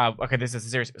they're like, wow, okay, this is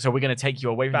serious. So we're going to take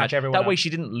you away from the match. That way she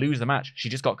didn't lose the match. She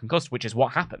just got concussed, which is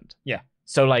what happened. Yeah.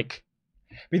 So like.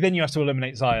 But then you have to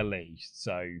eliminate Xia Li,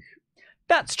 so.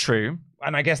 That's true.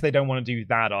 And I guess they don't want to do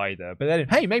that either. But then,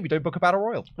 hey, maybe don't book a Battle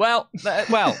Royal. Well.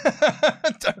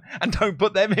 And don't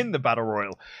put them in the Battle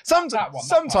Royal.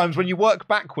 Sometimes when you work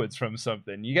backwards from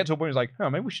something, you get to a point where it's like, oh,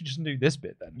 maybe we should just do this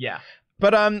bit then. Yeah.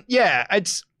 But I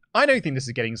don't think this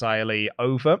is getting Xia Li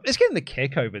over. It's getting the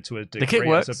kick over to a degree, the kick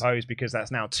works. I suppose, because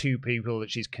that's now 2 people that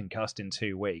she's concussed in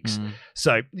 2 weeks.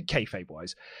 So,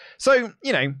 kayfabe-wise. So,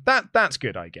 you know, that's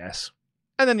good, I guess.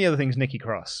 And then the other thing is Nikki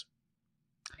Cross.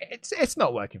 It's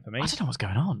not working for me. I don't know what's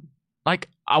going on. Like,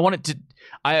 I want it to...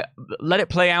 let it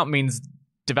play out means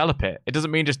develop it. It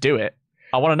doesn't mean just do it.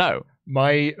 I want to know.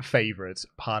 My favourite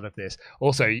part of this.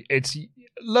 Also, it's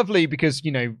lovely because,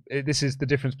 you know, this is the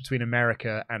difference between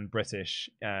America and British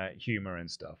humour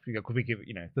and stuff. Because we give,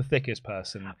 you know, the thickest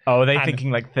person. Oh, are they thinking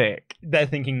like thick? They're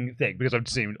thinking thick because I've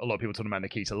seen a lot of people talking about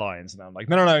Nikita Lyons, and I'm like,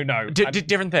 no.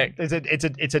 Different thing.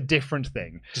 It's a different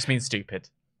thing. Just means stupid.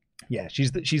 Yeah,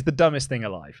 she's the dumbest thing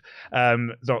alive.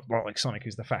 Not like Sonic,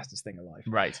 who's the fastest thing alive.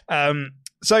 Right.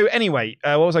 So anyway,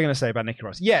 what was I going to say about Nikki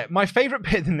Cross? Yeah, my favourite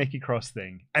bit of the Nikki Cross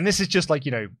thing, and this is just like,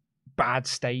 you know, bad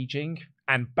staging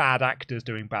and bad actors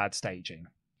doing bad staging.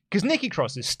 Because Nikki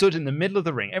Cross is stood in the middle of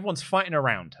the ring, everyone's fighting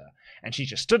around her, and she's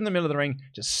just stood in the middle of the ring,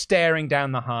 just staring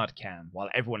down the hard cam while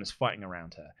everyone is fighting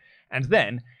around her. And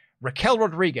then Raquel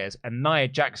Rodriguez and Nia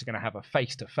Jax are going to have a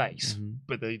face-to-face,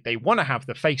 but they want to have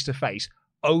the face-to-face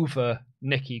over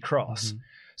Nikki Cross.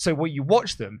 So what you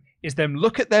watch them is them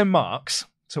look at their marks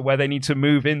to where they need to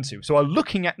move into. So are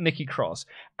looking at Nikki Cross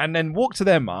and then walk to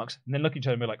their marks and then look at each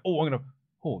other and be like,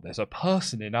 there's a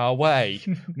person in our way.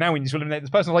 Now we need to eliminate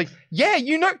this person. I'm like, yeah,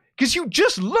 you know, because you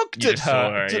just looked at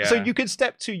her. So you could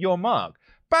step to your mark.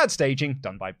 Bad staging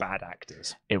done by bad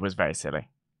actors. It was very silly.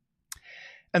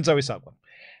 And Zoe Sugwon.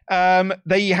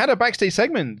 They had a backstage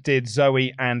segment, did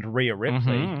Zoe and Rhea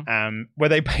Ripley, where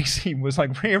they basically was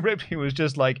like, Rhea Ripley was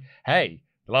just like, hey,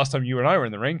 the last time you and I were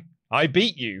in the ring, I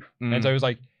beat you. And Zoe was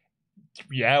like,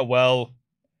 yeah, well,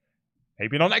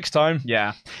 maybe not next time.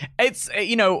 Yeah. It's,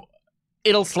 you know,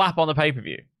 it'll slap on the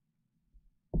pay-per-view.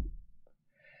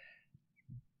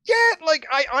 Yeah, like,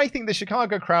 I think the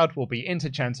Chicago crowd will be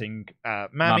interchanting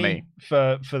Mammy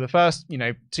for the first,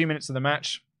 2 minutes of the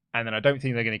match. And then I don't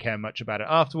think they're going to care much about it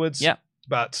afterwards. Yeah.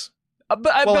 But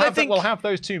I think we'll have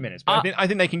those 2 minutes. But I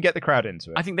think they can get the crowd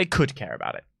into it. I think they could care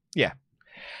about it. Yeah.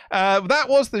 That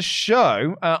was the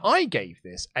show. I gave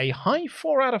this a high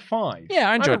 4 out of 5. Yeah,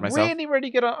 I enjoyed myself. Really, really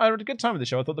good. I had a good time with the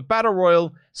show. I thought the Battle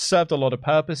Royal served a lot of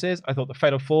purposes. I thought the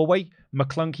Fatal 4-Way,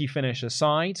 McClunky finish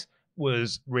aside,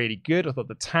 was really good. I thought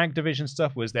the tag division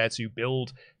stuff was there to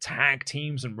build tag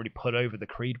teams and really put over the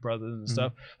Creed brothers and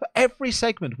stuff. But every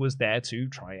segment was there to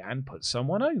try and put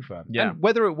someone over. Yeah. And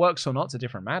whether it works or not, it's a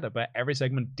different matter, but every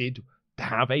segment did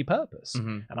have a purpose.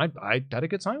 And I had a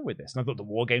good time with this. And I thought the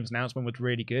War Games announcement was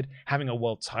really good. Having a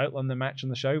world title on the match on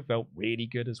the show felt really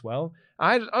good as well.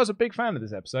 I was a big fan of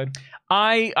this episode.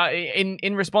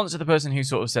 In response to the person who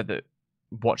sort of said that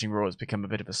watching Raw has become a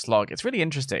bit of a slog, it's really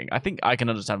interesting. I think I can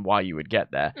understand why you would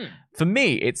get there. For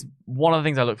me, it's one of the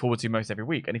things I look forward to most every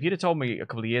week. And if you'd have told me a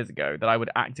couple of years ago that I would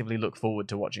actively look forward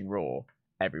to watching Raw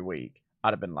every week, I'd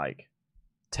have been like,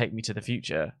 take me to the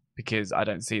future, because I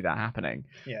don't see that happening.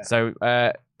 Yeah. So,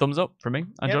 thumbs up from me.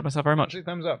 I enjoyed myself very much.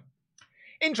 Thumbs up.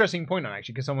 Interesting point,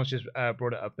 actually, because someone's just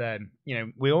brought it up there.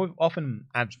 We often,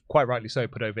 and quite rightly so,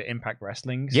 put over Impact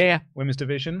Wrestling's women's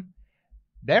division.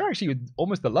 They're actually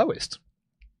almost the lowest.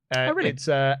 Oh, really? It's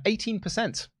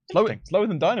 18%. It's lower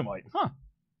than Dynamite. Huh.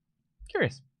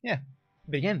 Curious. Yeah.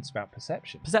 But again, it's about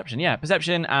perception.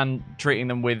 Perception and treating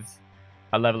them with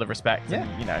a level of respect. Yeah.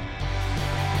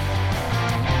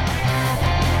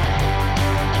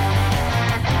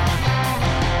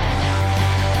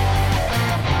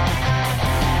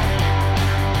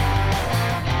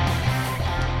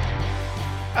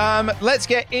 And, let's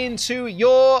get into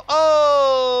your...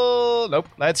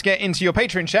 Let's get into your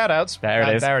Patreon shoutouts. There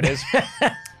it is. There it is.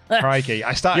 Crikey.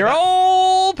 I started... Your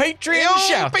old old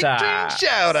Patreon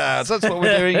shout-outs. That's what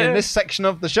we're doing in this section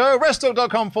of the show.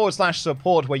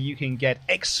 WrestleTalk.com/support, where you can get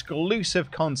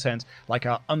exclusive content like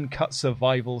our Uncut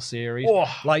Survival series,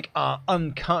 like our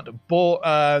Uncut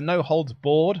No Holds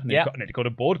Board. Yeah. I nearly got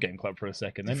a board game club for a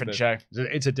second. Different show.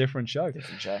 It's a different show.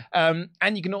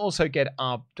 And you can also get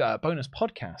our bonus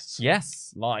podcasts.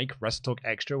 Yes. Like Wrestle Talk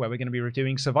Extra, where we're going to be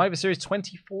reviewing Survivor Series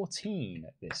 2014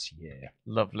 this year.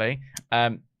 Lovely.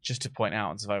 Just to point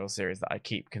out on Survival Series that I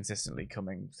keep consistently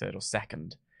coming third or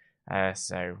second.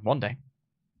 So one day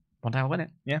I'll win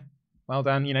it. Yeah. Well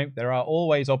done. There are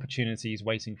always opportunities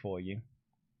waiting for you.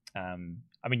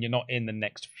 I mean, you're not in the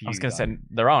next few. I was going to say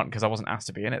there aren't, because I wasn't asked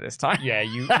to be in it this time. Yeah,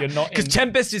 you're not. Because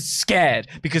Tempest is scared.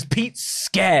 Because Pete's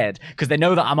scared. Because they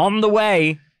know that I'm on the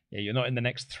way. Yeah, you're not in the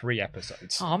next 3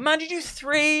 episodes. Oh man, did you do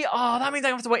 3? Oh, that means I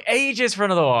have to wait ages for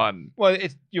another one. Well,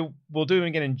 we'll do it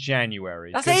again in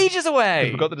January. That's ages away.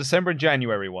 We've got the December and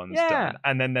January ones Yeah. done,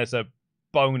 and then there's a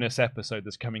bonus episode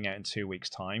that's coming out in 2 weeks'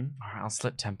 time. All right, I'll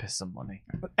slip Tempest some money.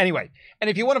 But anyway, and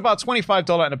if you're one of our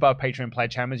 $25 and above Patreon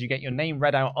pledge hammers, you get your name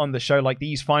read out on the show like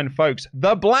these fine folks: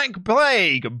 The Black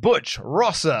Plague, Butch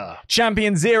Rosser;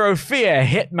 Champion Zero Fear,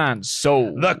 Hitman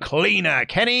Soul; The Cleaner,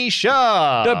 Kenny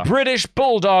Shaw; the British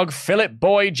Bulldog, Philip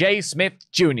Boy J. Smith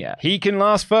Jr. He can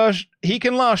last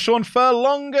Sean Fur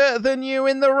longer than you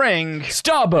in the ring;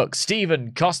 Starbuck,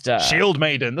 Stephen Costa; Shield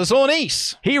Maiden, the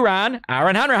Zornice; He ran,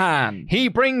 Aaron Hanrahan; He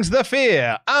Brings the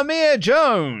Fear, Amir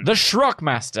Jones; the Schrock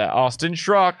Master, Austin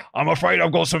Schrock; I'm afraid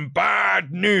I've got some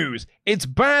bad news. It's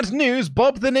bad news,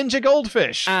 Bob the Ninja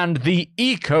Goldfish; and the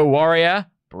Eco Warrior,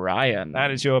 Brian. That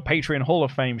is your Patreon Hall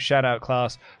of Fame shout-out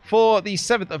class for the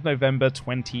 7th of November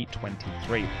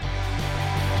 2023.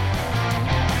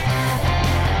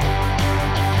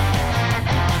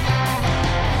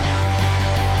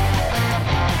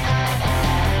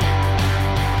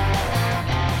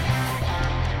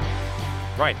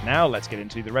 Right, now let's get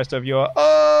into the rest of your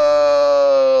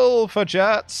Alpha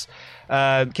Chats.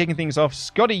 Kicking things off,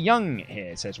 Scotty Young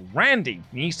here says, Randy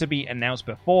needs to be announced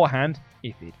beforehand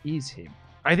if it is him.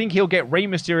 I think he'll get Rey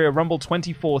Mysterio Rumble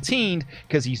 2014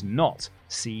 because he's not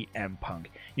CM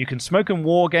Punk. You can smoke and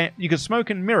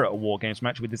mirror a War Games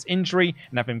match with his injury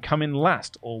and have him come in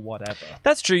last or whatever.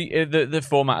 That's true. The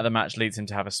format of the match leads him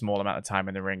to have a small amount of time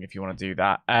in the ring if you want to do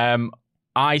that.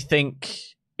 I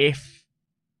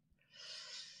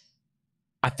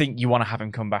think you want to have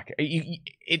him come back.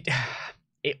 It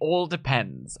all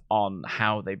depends on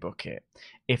how they book it.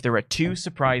 If there are 2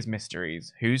 surprise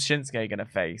mysteries, who's Shinsuke going to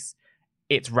face?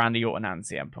 It's Randy Orton and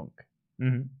CM Punk.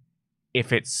 Mm-hmm. If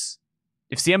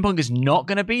CM Punk is not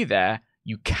going to be there,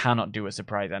 you cannot do a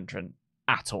surprise entrant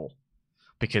at all,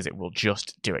 because it will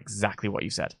just do exactly what you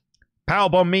said.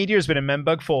 Powerbomb Media has been a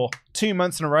membug for 2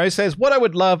 months in a row. Says, what I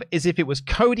would love is if it was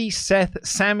Cody, Seth,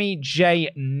 Sammy, Jay,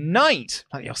 Knight,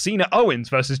 like Cena Owens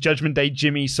versus Judgment Day,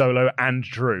 Jimmy, Solo, and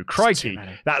Drew. Crikey,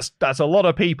 that's a lot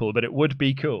of people, but it would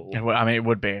be cool. I mean, it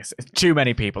would be. It's too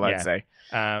many people, I'd say.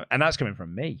 And that's coming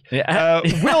from me. Yeah.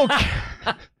 Will...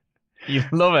 You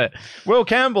love it. Will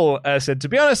Campbell said, to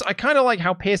be honest, I kind of like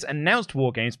how Pierce announced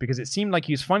War Games because it seemed like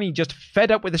he was finally just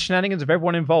fed up with the shenanigans of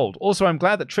everyone involved. Also, I'm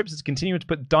glad that Trips is continuing to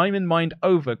put Diamond Mine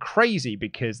over crazy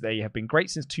because they have been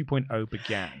great since 2.0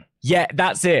 began. Yeah,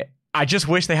 that's it. I just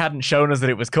wish they hadn't shown us that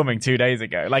it was coming 2 days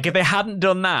ago. Like, if they hadn't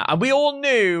done that, and we all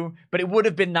knew, but it would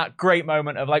have been that great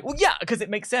moment of like, well, yeah, because it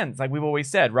makes sense, like we've always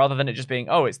said, rather than it just being,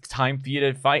 oh, it's time for you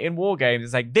to fight in War Games.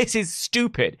 It's like, this is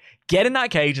stupid. Get in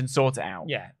that cage and sort it out.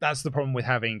 Yeah, that's the problem with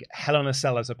having Hell in a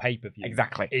Cell as a pay-per-view.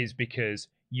 Exactly. Is because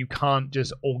you can't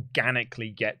just organically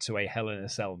get to a Hell in a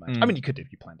Cell match. I mean, you could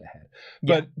if you planned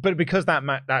ahead. But because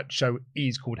that show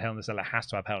is called Hell in a Cell, it has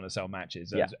to have Hell in a Cell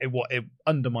matches. Yeah. It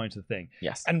undermines the thing.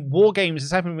 Yes. And War Games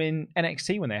has happened in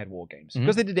NXT when they had War Games.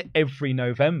 Because they did it every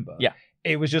November. Yeah.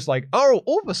 It was just like, oh,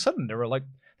 all of a sudden there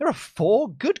are 4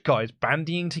 good guys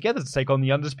bandying together to take on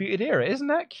the Undisputed Era. Isn't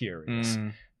that curious?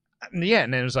 Yeah,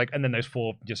 and then it was like, and then those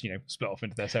 4 just, split off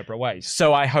into their separate ways.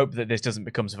 So I hope that this doesn't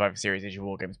become Survivor Series as your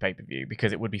War Games pay-per-view,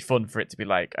 because it would be fun for it to be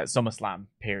like at SummerSlam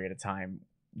period of time,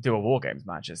 do a War Games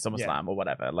match at SummerSlam or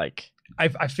whatever. Like,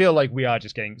 I feel like we are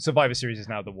just getting Survivor Series is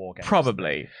now the War Games.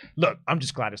 Probably. Look, I'm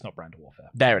just glad it's not brand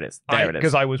warfare. There it is.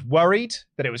 Because I was worried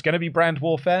that it was going to be brand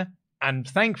warfare, and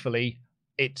thankfully,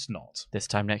 it's not. This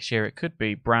time next year, it could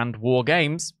be brand War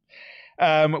Games.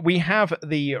 We have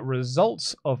the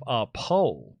results of our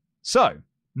poll. So,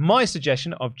 my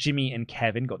suggestion of Jimmy and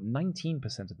Kevin got 19%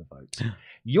 of the vote.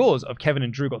 Yours of Kevin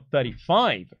and Drew got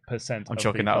 35%. I'm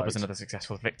chalking that up as another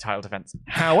successful title defense.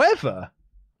 However,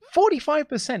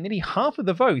 45%, nearly half of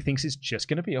the vote, thinks it's just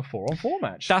going to be a 4-on-4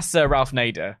 match. That's Ralph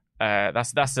Nader.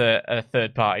 That's a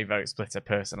third-party vote splitter,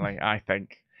 personally, I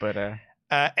think. But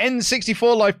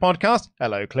N64 Live Podcast,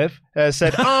 hello Cliff,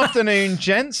 said, afternoon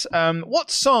gents, what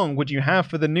song would you have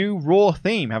for the new Raw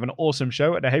theme? Have an awesome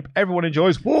show and I hope everyone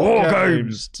enjoys War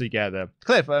Games together.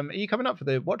 Cliff, are you coming up for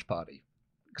the watch party?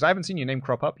 Because I haven't seen your name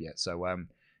crop up yet, so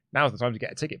now's the time to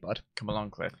get a ticket, bud. Come along,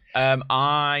 Cliff.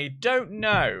 I don't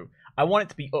know. I want it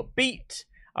to be upbeat.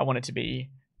 I want it to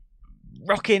be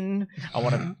rocking. I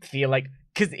want to feel like,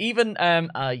 because even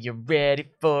are you ready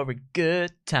for a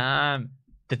good time?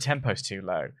 The tempo's too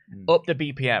low. Up the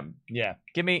BPM. Yeah.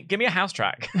 Give me a house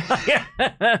track.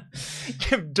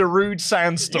 Give Darude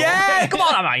Sandstorm. Yeah, come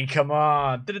on, I mean, come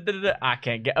on. I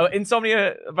can't get... Oh,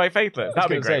 Insomnia by Faithless.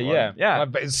 That'd be a great one. Yeah. I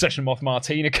bet it's Session Moth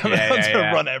Martina coming out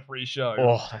to run every show.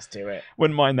 Oh, let's do it.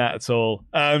 Wouldn't mind that at all.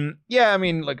 Yeah, I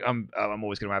mean, look, I'm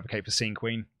always going to advocate for Scene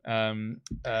Queen. Hey,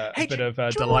 a bit of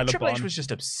Delilah Triple H H was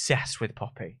just obsessed with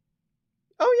Poppy.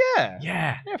 Oh, yeah.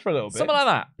 Yeah, for a little bit. Something like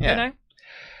that, you know?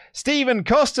 Stephen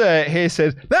Costa here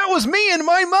says, that was me and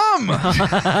my mum.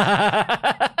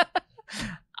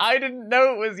 I didn't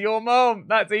know it was your mum.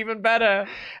 That's even better.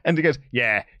 And he goes,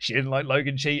 yeah, she didn't like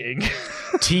Logan cheating.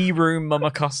 Tea room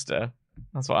Mama Costa.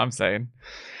 That's what I'm saying.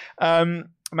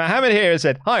 Mohammed here has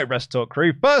said, hi, Wrestle Talk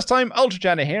crew. First time Ultra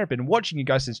Janner here. I've been watching you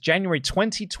guys since January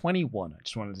 2021. I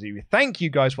just wanted to thank you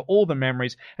guys for all the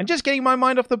memories and just getting my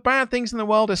mind off the bad things in the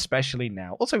world, especially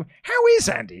now. Also, how is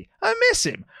Andy? I miss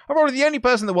him. I'm probably the only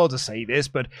person in the world to say this,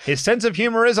 but his sense of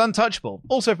humor is untouchable.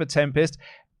 Also for Tempest,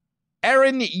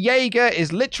 Eren Yeager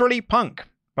is literally punk.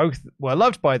 Both were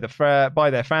loved by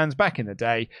their fans back in the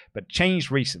day, but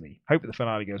changed recently. Hope the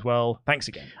finale goes well. Thanks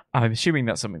again. I'm assuming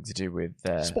that's something to do with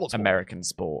American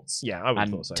sports. Yeah, I would have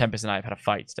thought so. Tempest and I have had a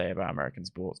fight today about American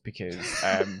sports because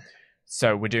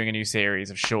so we're doing a new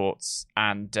series of shorts,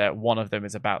 and one of them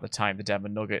is about the time the Denver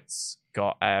Nuggets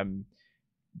got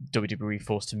WWE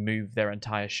forced to move their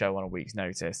entire show on a week's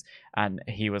notice, and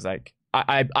he was like,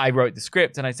 I wrote the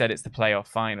script and I said it's the playoff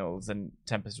finals, and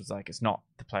Tempest was like, it's not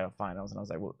the playoff finals, and I was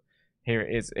like, well, here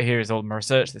is all my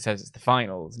research that says it's the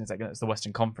finals, and it's like, it's the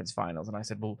Western Conference finals, and I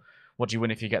said, well, what do you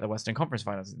win if you get the Western Conference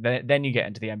finals? Then you get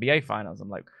into the NBA finals. I'm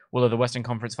like, well, are the Western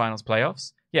Conference finals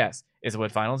playoffs? Yes. Is the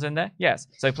word finals in there? Yes.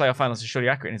 So playoff finals is surely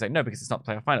accurate, and he's like, no, because it's not the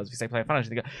playoff finals. If you say playoff finals,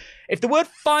 you go, if the word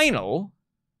final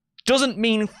doesn't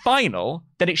mean final,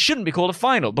 then it shouldn't be called a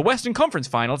final. The Western Conference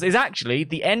Finals is actually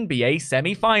the NBA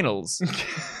semi-finals.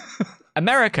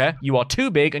 America, you are too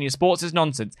big and your sports is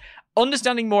nonsense.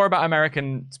 Understanding more about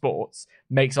American sports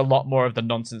makes a lot more of the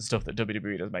nonsense stuff that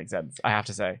WWE does make sense, I have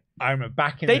to say. I remember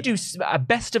back in They do a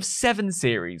best of 7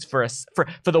 series for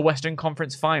the Western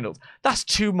Conference Finals. That's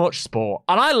too much sport.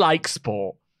 And I like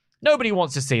sport. Nobody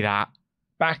wants to see that.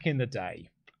 Back in the day,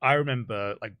 I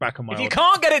remember, like, back on my... If you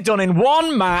can't get it done in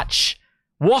one match,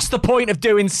 what's the point of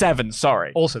doing 7?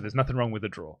 Sorry. Also, there's nothing wrong with a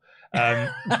draw.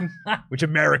 Which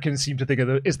Americans seem to think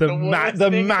is the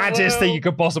maddest thing you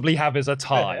could possibly have is a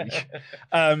tie.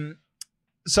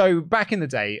 So back in the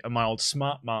day, on my old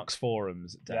Smart Marks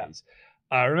forums days,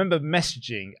 I remember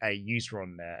messaging a user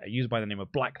on there, a user by the name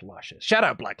of Black Luscious. Shout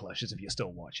out Black Luscious if you're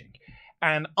still watching.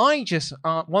 And I just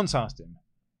once asked him,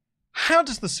 how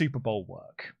does the Super Bowl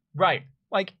work? Right.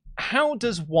 Like, how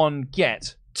does one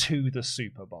get to the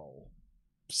Super Bowl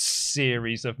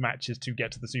series of matches to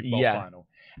get to the Super Bowl final?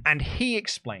 And he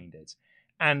explained it.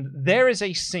 And there is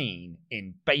a scene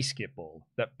in Basketball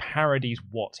that parodies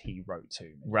what he wrote to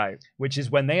me. Right. Which is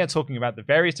when they are talking about the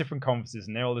various different conferences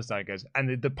and all this stuff goes,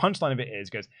 and the punchline of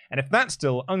it goes, and if that's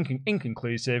still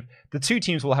inconclusive, the two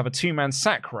teams will have a 2-man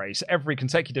sack race every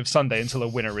consecutive Sunday until a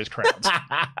winner is crowned.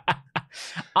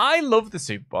 I love the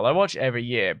Super Bowl. I watch it every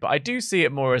year, but I do see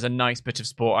it more as a nice bit of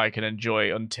sport I can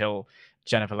enjoy until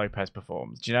Jennifer Lopez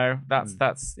performs. Do you know?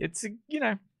 It's, you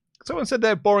know. Someone said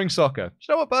they're boring soccer. Do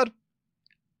you know what, bud?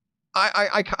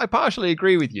 I partially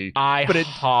agree with you.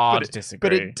 Disagree.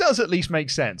 But it does at least make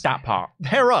sense. That part.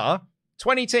 There are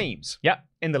 20 teams. Yep.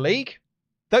 In the league.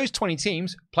 Those 20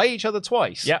 teams play each other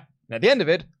twice. Yep. And at the end of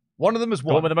it, one of them has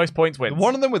won. The one with the most points wins.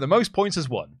 One of them with the most points has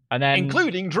won. And then,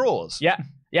 including draws. Yeah.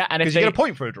 Yeah. And because you get a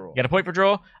point for a draw. You get a point for a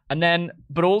draw. And then,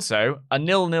 but also, a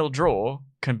 0-0 draw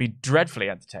can be dreadfully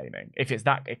entertaining if it's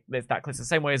that close, the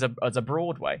same way as a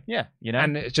Broadway. Yeah. You know?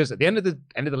 And it's just at the end of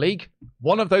the league,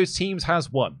 one of those teams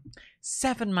has won.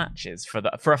 7 matches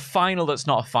for a final that's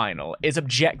not a final is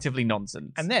objectively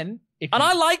nonsense. And then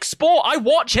I like sport. I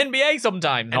watch NBA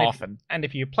sometimes, not often. And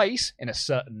if you place in a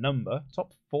certain number,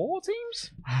 top 4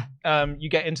 teams, you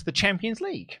get into the Champions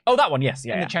League. Oh, that one, yes.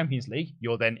 Yeah. In the Champions League,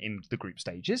 you're then in the group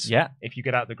stages. Yeah. If you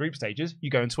get out the group stages, you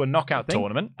go into a knockout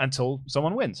tournament until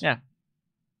someone wins. Yeah.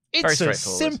 It's as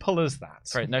simple as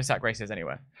that. No sack races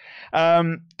anywhere.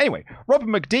 Anyway, Robert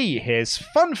McD here's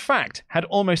fun fact: had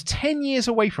almost 10 years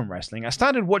away from wrestling. I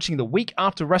started watching the week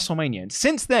after WrestleMania, and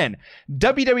since then,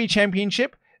 WWE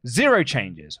Championship, 0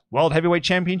 changes. World Heavyweight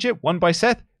Championship, won by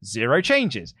Seth, 0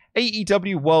 changes.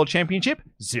 AEW World Championship,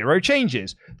 0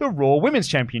 changes. The Raw Women's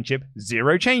Championship,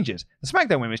 0 changes. The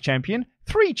SmackDown Women's Champion,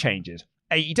 3 changes.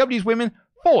 AEW's Women,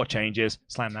 4 changes.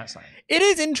 Slam that sign. It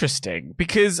is interesting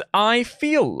because I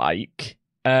feel like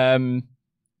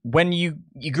when you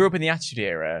grew up in the Attitude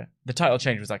Era, the title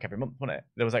change was like every month, wasn't it?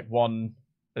 There was like one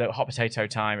hot potato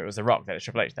time. It was The Rock, then it's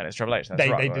Triple H, then it's Triple H, then it's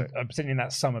The Rock. They did, particularly in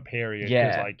that summer period. Yeah. It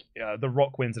was like The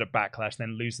Rock wins it at Backlash,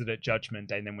 then loses it at Judgment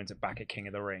Day, and then wins it back at King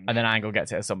of the Ring. And then Angle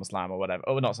gets it at SummerSlam or whatever.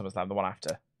 Oh, not SummerSlam, the one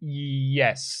after.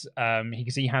 Yes.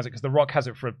 He has it because The Rock has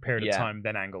it for a period of time,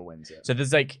 then Angle wins it. So there's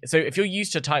so if you're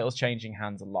used to titles changing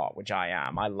hands a lot, which I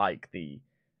am, I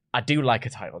do like a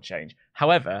title change.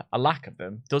 However, a lack of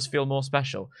them does feel more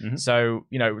special. Mm-hmm. So,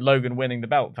 Logan winning the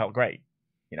belt felt great.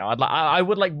 I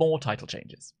would like more title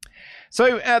changes.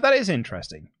 So that is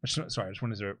interesting. Sorry, I just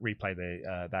wanted to replay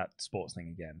that sports thing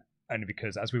again, only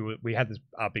because as we had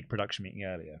our big production meeting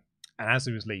earlier, and as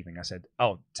he was leaving, I said,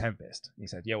 "Oh, Tempest." He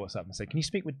said, "Yeah, what's up?" I said, "Can you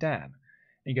speak with Dan?" And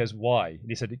he goes, "Why?" And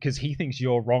he said, "Because he thinks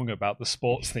you're wrong about the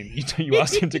sports thing that you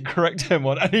asked him to correct him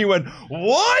on." And he went,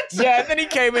 "What?" Yeah. And then he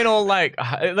came in all like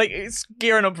it's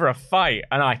gearing up for a fight,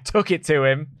 and I took it to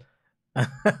him.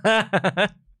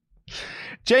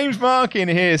 James Markin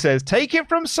here says, take it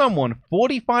from someone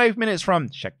 45 minutes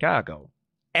from Chicago.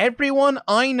 Everyone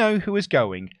I know who is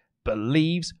going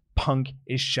believes Punk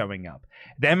is showing up.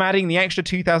 Them adding the extra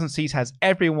 2,000 seats has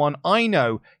everyone I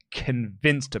know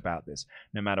convinced about this.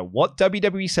 No matter what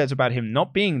WWE says about him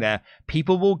not being there,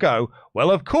 people will go, well,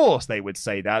 of course they would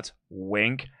say that.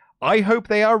 Wink. I hope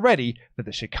they are ready for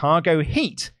the Chicago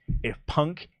Heat if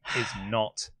Punk is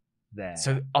not there.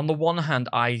 So on the one hand,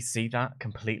 I see that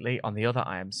completely. On the other,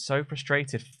 I am so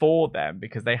frustrated for them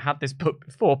because they had this book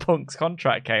before Punk's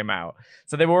contract came out.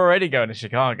 So they were already going to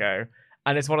Chicago.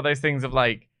 And it's one of those things of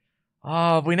like,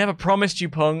 we never promised you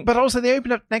Punk. But also they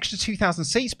opened up an extra 2,000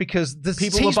 seats because the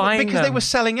people were buying them. They were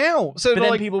selling out. So but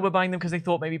then people were buying them because they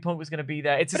thought maybe Punk was going to be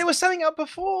there. But it was selling out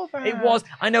before that. It was.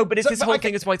 I know, but it's this whole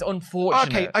thing. It's why it's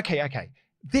unfortunate. Okay.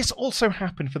 This also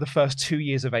happened for the first 2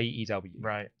 years of AEW.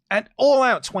 Right. And All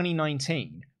Out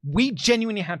 2019, we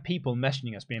genuinely had people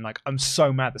messaging us being like, I'm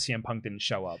so mad that CM Punk didn't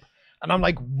show up. And I'm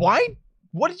like, why?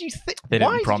 What did you think? They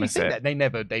didn't promise it. That? They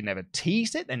never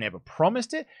teased it. They never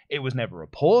promised it. It was never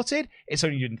reported. It's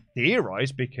only been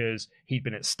theorized because he'd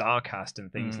been at StarCast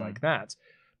and things like that.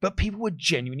 But people were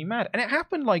genuinely mad. And it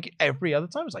happened like every other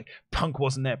time. It was like, Punk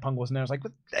wasn't there. I was like,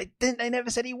 but they never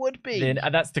said he would be. And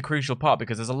that's the crucial part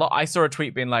because there's a lot. I saw a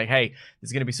tweet being like, hey,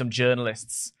 there's going to be some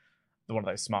journalists, one of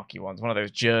those smarky ones, one of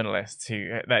those journalists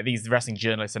these wrestling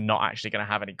journalists are not actually going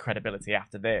to have any credibility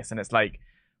after this. And it's like,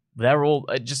 they're all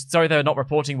just sorry they're not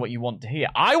reporting what you want to hear.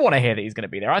 I want to hear that he's going to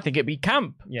be there. I think it'd be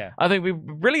camp. Yeah. I think it'd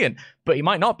be brilliant. But he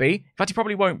might not be. In fact, he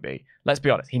probably won't be. Let's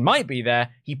be honest. He might be there.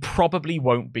 He probably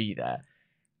won't be there.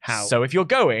 How? So if you're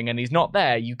going and he's not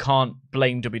there, you can't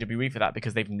blame WWE for that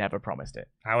because they've never promised it.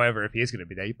 However, if he is going to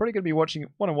be there, you're probably going to be watching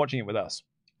it with us.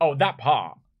 Oh, that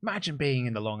part. Imagine being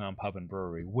in the Long Arm Pub and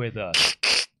Brewery with us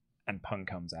and Punk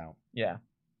comes out. Yeah.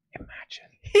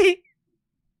 Imagine.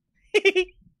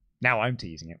 Now I'm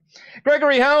teasing it.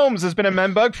 Gregory Helms has been a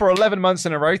membug for 11 months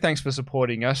in a row. Thanks for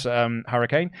supporting us,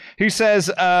 Hurricane. Who says,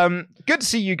 good to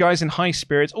see you guys in high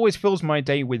spirits. Always fills my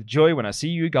day with joy when I see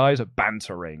you guys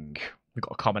bantering. We've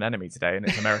got a common enemy today, and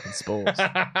it's American sports.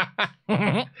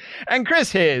 And Chris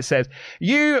here says,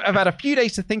 you have had a few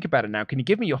days to think about it now. Can you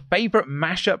give me your favorite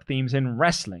mashup themes in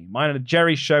wrestling? Mine are the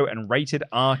Jerry Show and Rated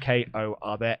RKO.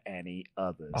 Are there any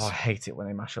others? Oh, I hate it when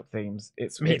they mash up themes.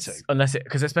 Me too.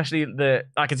 Because especially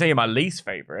I can tell you my least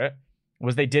favorite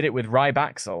was they did it with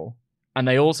Ryback, and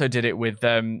they also did it with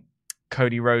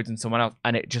Cody Rhodes and someone else,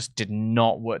 and it just did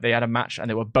not work. They had a match, and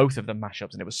they were both of them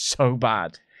mashups, and it was so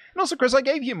bad. And also, Chris, I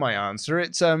gave you my answer.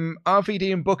 It's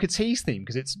RVD and Booker T's theme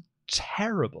because it's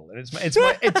terrible, and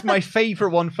it's my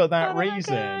favorite one for that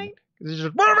reason. It's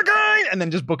just one of a kind, and then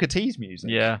just Booker T's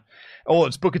music. Yeah. Or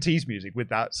it's Booker T's music with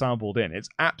that sampled in. It's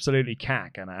absolutely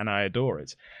cack, and I adore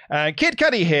it. Kid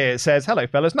Cuddy here says, hello,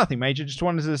 fellas. Nothing major. Just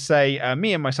wanted to say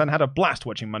me and my son had a blast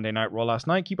watching Monday Night Raw last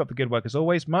night. Keep up the good work as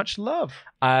always. Much love.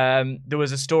 There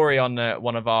was a story on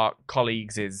one of our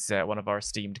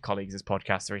esteemed colleagues'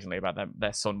 podcast recently about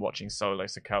their son watching Solo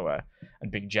Sikoa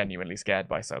and being genuinely scared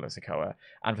by Solo Sikoa.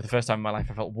 And for the first time in my life,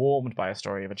 I felt warmed by a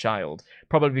story of a child,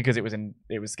 probably because it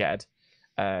was scared.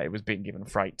 It was being given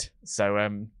fright.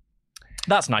 So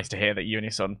that's nice to hear that you and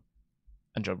your son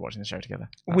enjoyed watching the show together.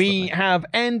 We have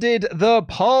ended the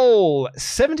poll.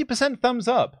 70% thumbs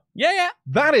up. Yeah.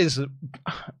 That is,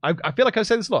 I feel like I've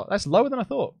said this a lot. That's lower than I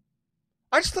thought.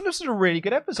 I just thought this was a really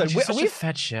good episode. We're such a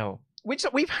fed shill.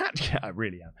 We've had, yeah, I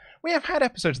really am. We have had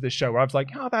episodes of this show where I was like,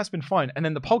 oh, that's been fine. And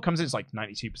then the poll comes in, it's like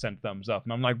 92% thumbs up.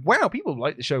 And I'm like, wow, people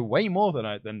like the show way more than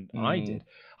I did.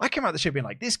 I came out of the show being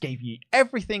like, this gave you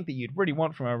everything that you'd really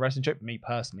want from a wrestling show, me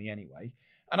personally anyway.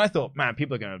 And I thought, man,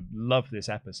 people are going to love this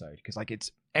episode because like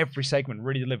it's every segment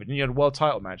really delivered. And you had a world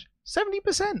title match,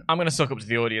 70%. I'm going to suck up to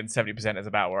the audience. 70% is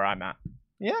about where I'm at.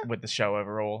 Yeah. With the show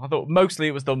overall. I thought mostly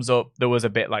it was thumbs up. There was a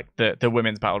bit like the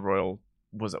women's battle royal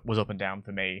was up and down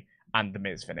for me. And the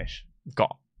Miz finish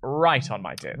got right on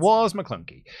my tits. Was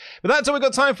McClunky. But that's all we've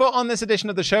got time for on this edition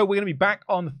of the show. We're going to be back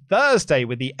on Thursday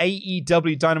with the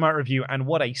AEW Dynamite review, and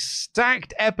what a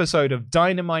stacked episode of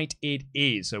Dynamite it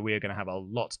is. So we're going to have a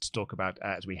lot to talk about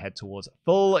as we head towards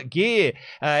Full Gear.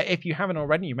 If you haven't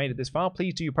already, you made it this far,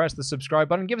 please do press the subscribe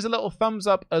button. Give us a little thumbs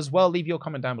up as well. Leave your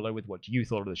comment down below with what you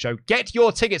thought of the show. Get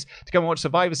your tickets to go and watch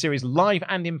Survivor Series live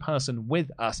and in person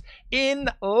with us in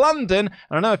London.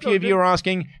 And I know a few of you are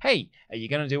asking, hey, are you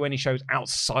going to do any shows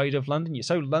outside of London? You're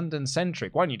so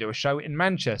London-centric. Why don't you do a show in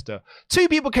Manchester? 2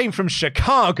 people came from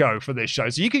Chicago for this show,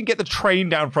 so you can get the train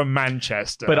down from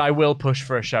Manchester. But I will push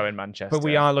for a show in Manchester. But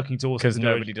we are looking to also... Because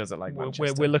nobody does it like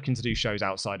Manchester. We're looking to do shows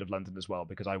outside of London as well,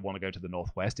 because I want to go to the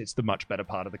Northwest. It's the much better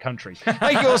part of the country.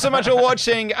 Thank you all so much for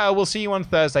watching. We'll see you on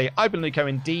Thursday. I've been Luco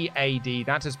in DAD.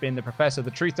 That has been the Professor,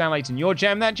 the Truth Down Layton, your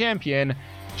Jam That Champion.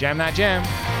 Jam That Jam.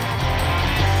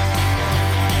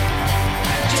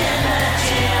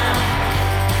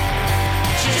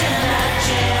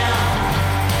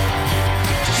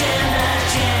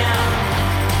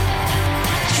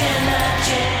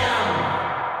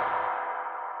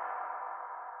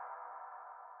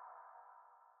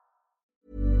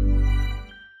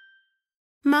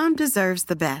 Mom deserves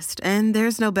the best, and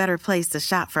there's no better place to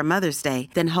shop for Mother's Day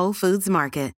than Whole Foods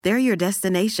Market. They're your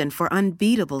destination for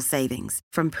unbeatable savings,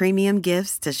 from premium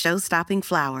gifts to show-stopping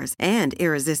flowers and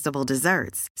irresistible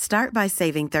desserts. Start by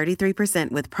saving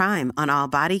 33% with Prime on all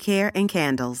body care and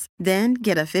candles. Then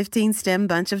get a 15-stem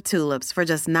bunch of tulips for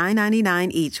just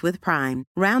 $9.99 each with Prime.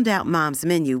 Round out Mom's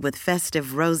menu with festive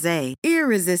rosé,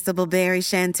 irresistible berry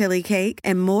chantilly cake,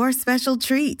 and more special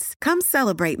treats. Come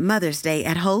celebrate Mother's Day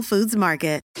at Whole Foods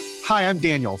Market. Hi, I'm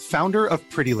Daniel, founder of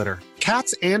Pretty Litter.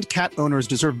 Cats and cat owners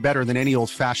deserve better than any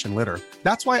old-fashioned litter.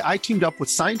 That's why I teamed up with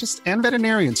scientists and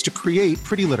veterinarians to create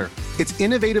Pretty Litter. Its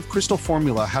innovative crystal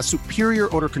formula has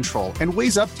superior odor control and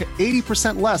weighs up to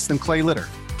 80% less than clay litter.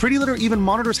 Pretty Litter even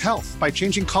monitors health by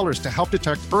changing colors to help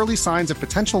detect early signs of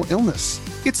potential illness.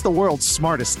 It's the world's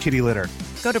smartest kitty litter.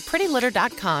 Go to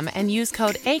prettylitter.com and use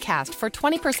code ACAST for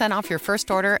 20% off your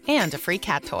first order and a free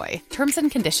cat toy. Terms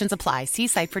and conditions apply. See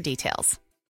site for details.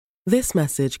 This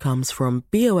message comes from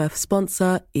BOF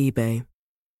sponsor eBay.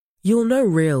 You'll know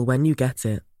real when you get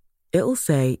it. It'll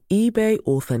say eBay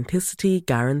Authenticity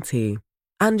Guarantee.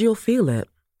 And you'll feel it.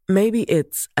 Maybe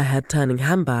it's a head-turning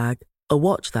handbag, a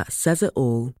watch that says it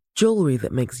all, jewelry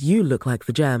that makes you look like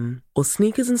the gem, or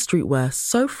sneakers and streetwear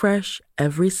so fresh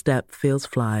every step feels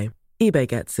fly. eBay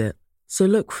gets it. So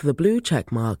look for the blue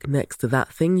check mark next to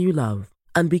that thing you love.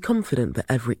 And be confident that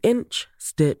every inch,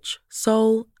 stitch,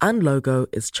 sole, and logo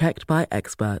is checked by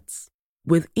experts.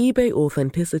 With eBay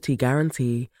Authenticity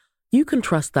Guarantee, you can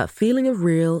trust that feeling of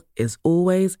real is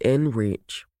always in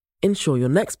reach. Ensure your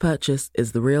next purchase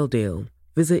is the real deal.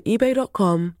 Visit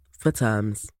eBay.com for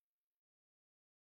terms.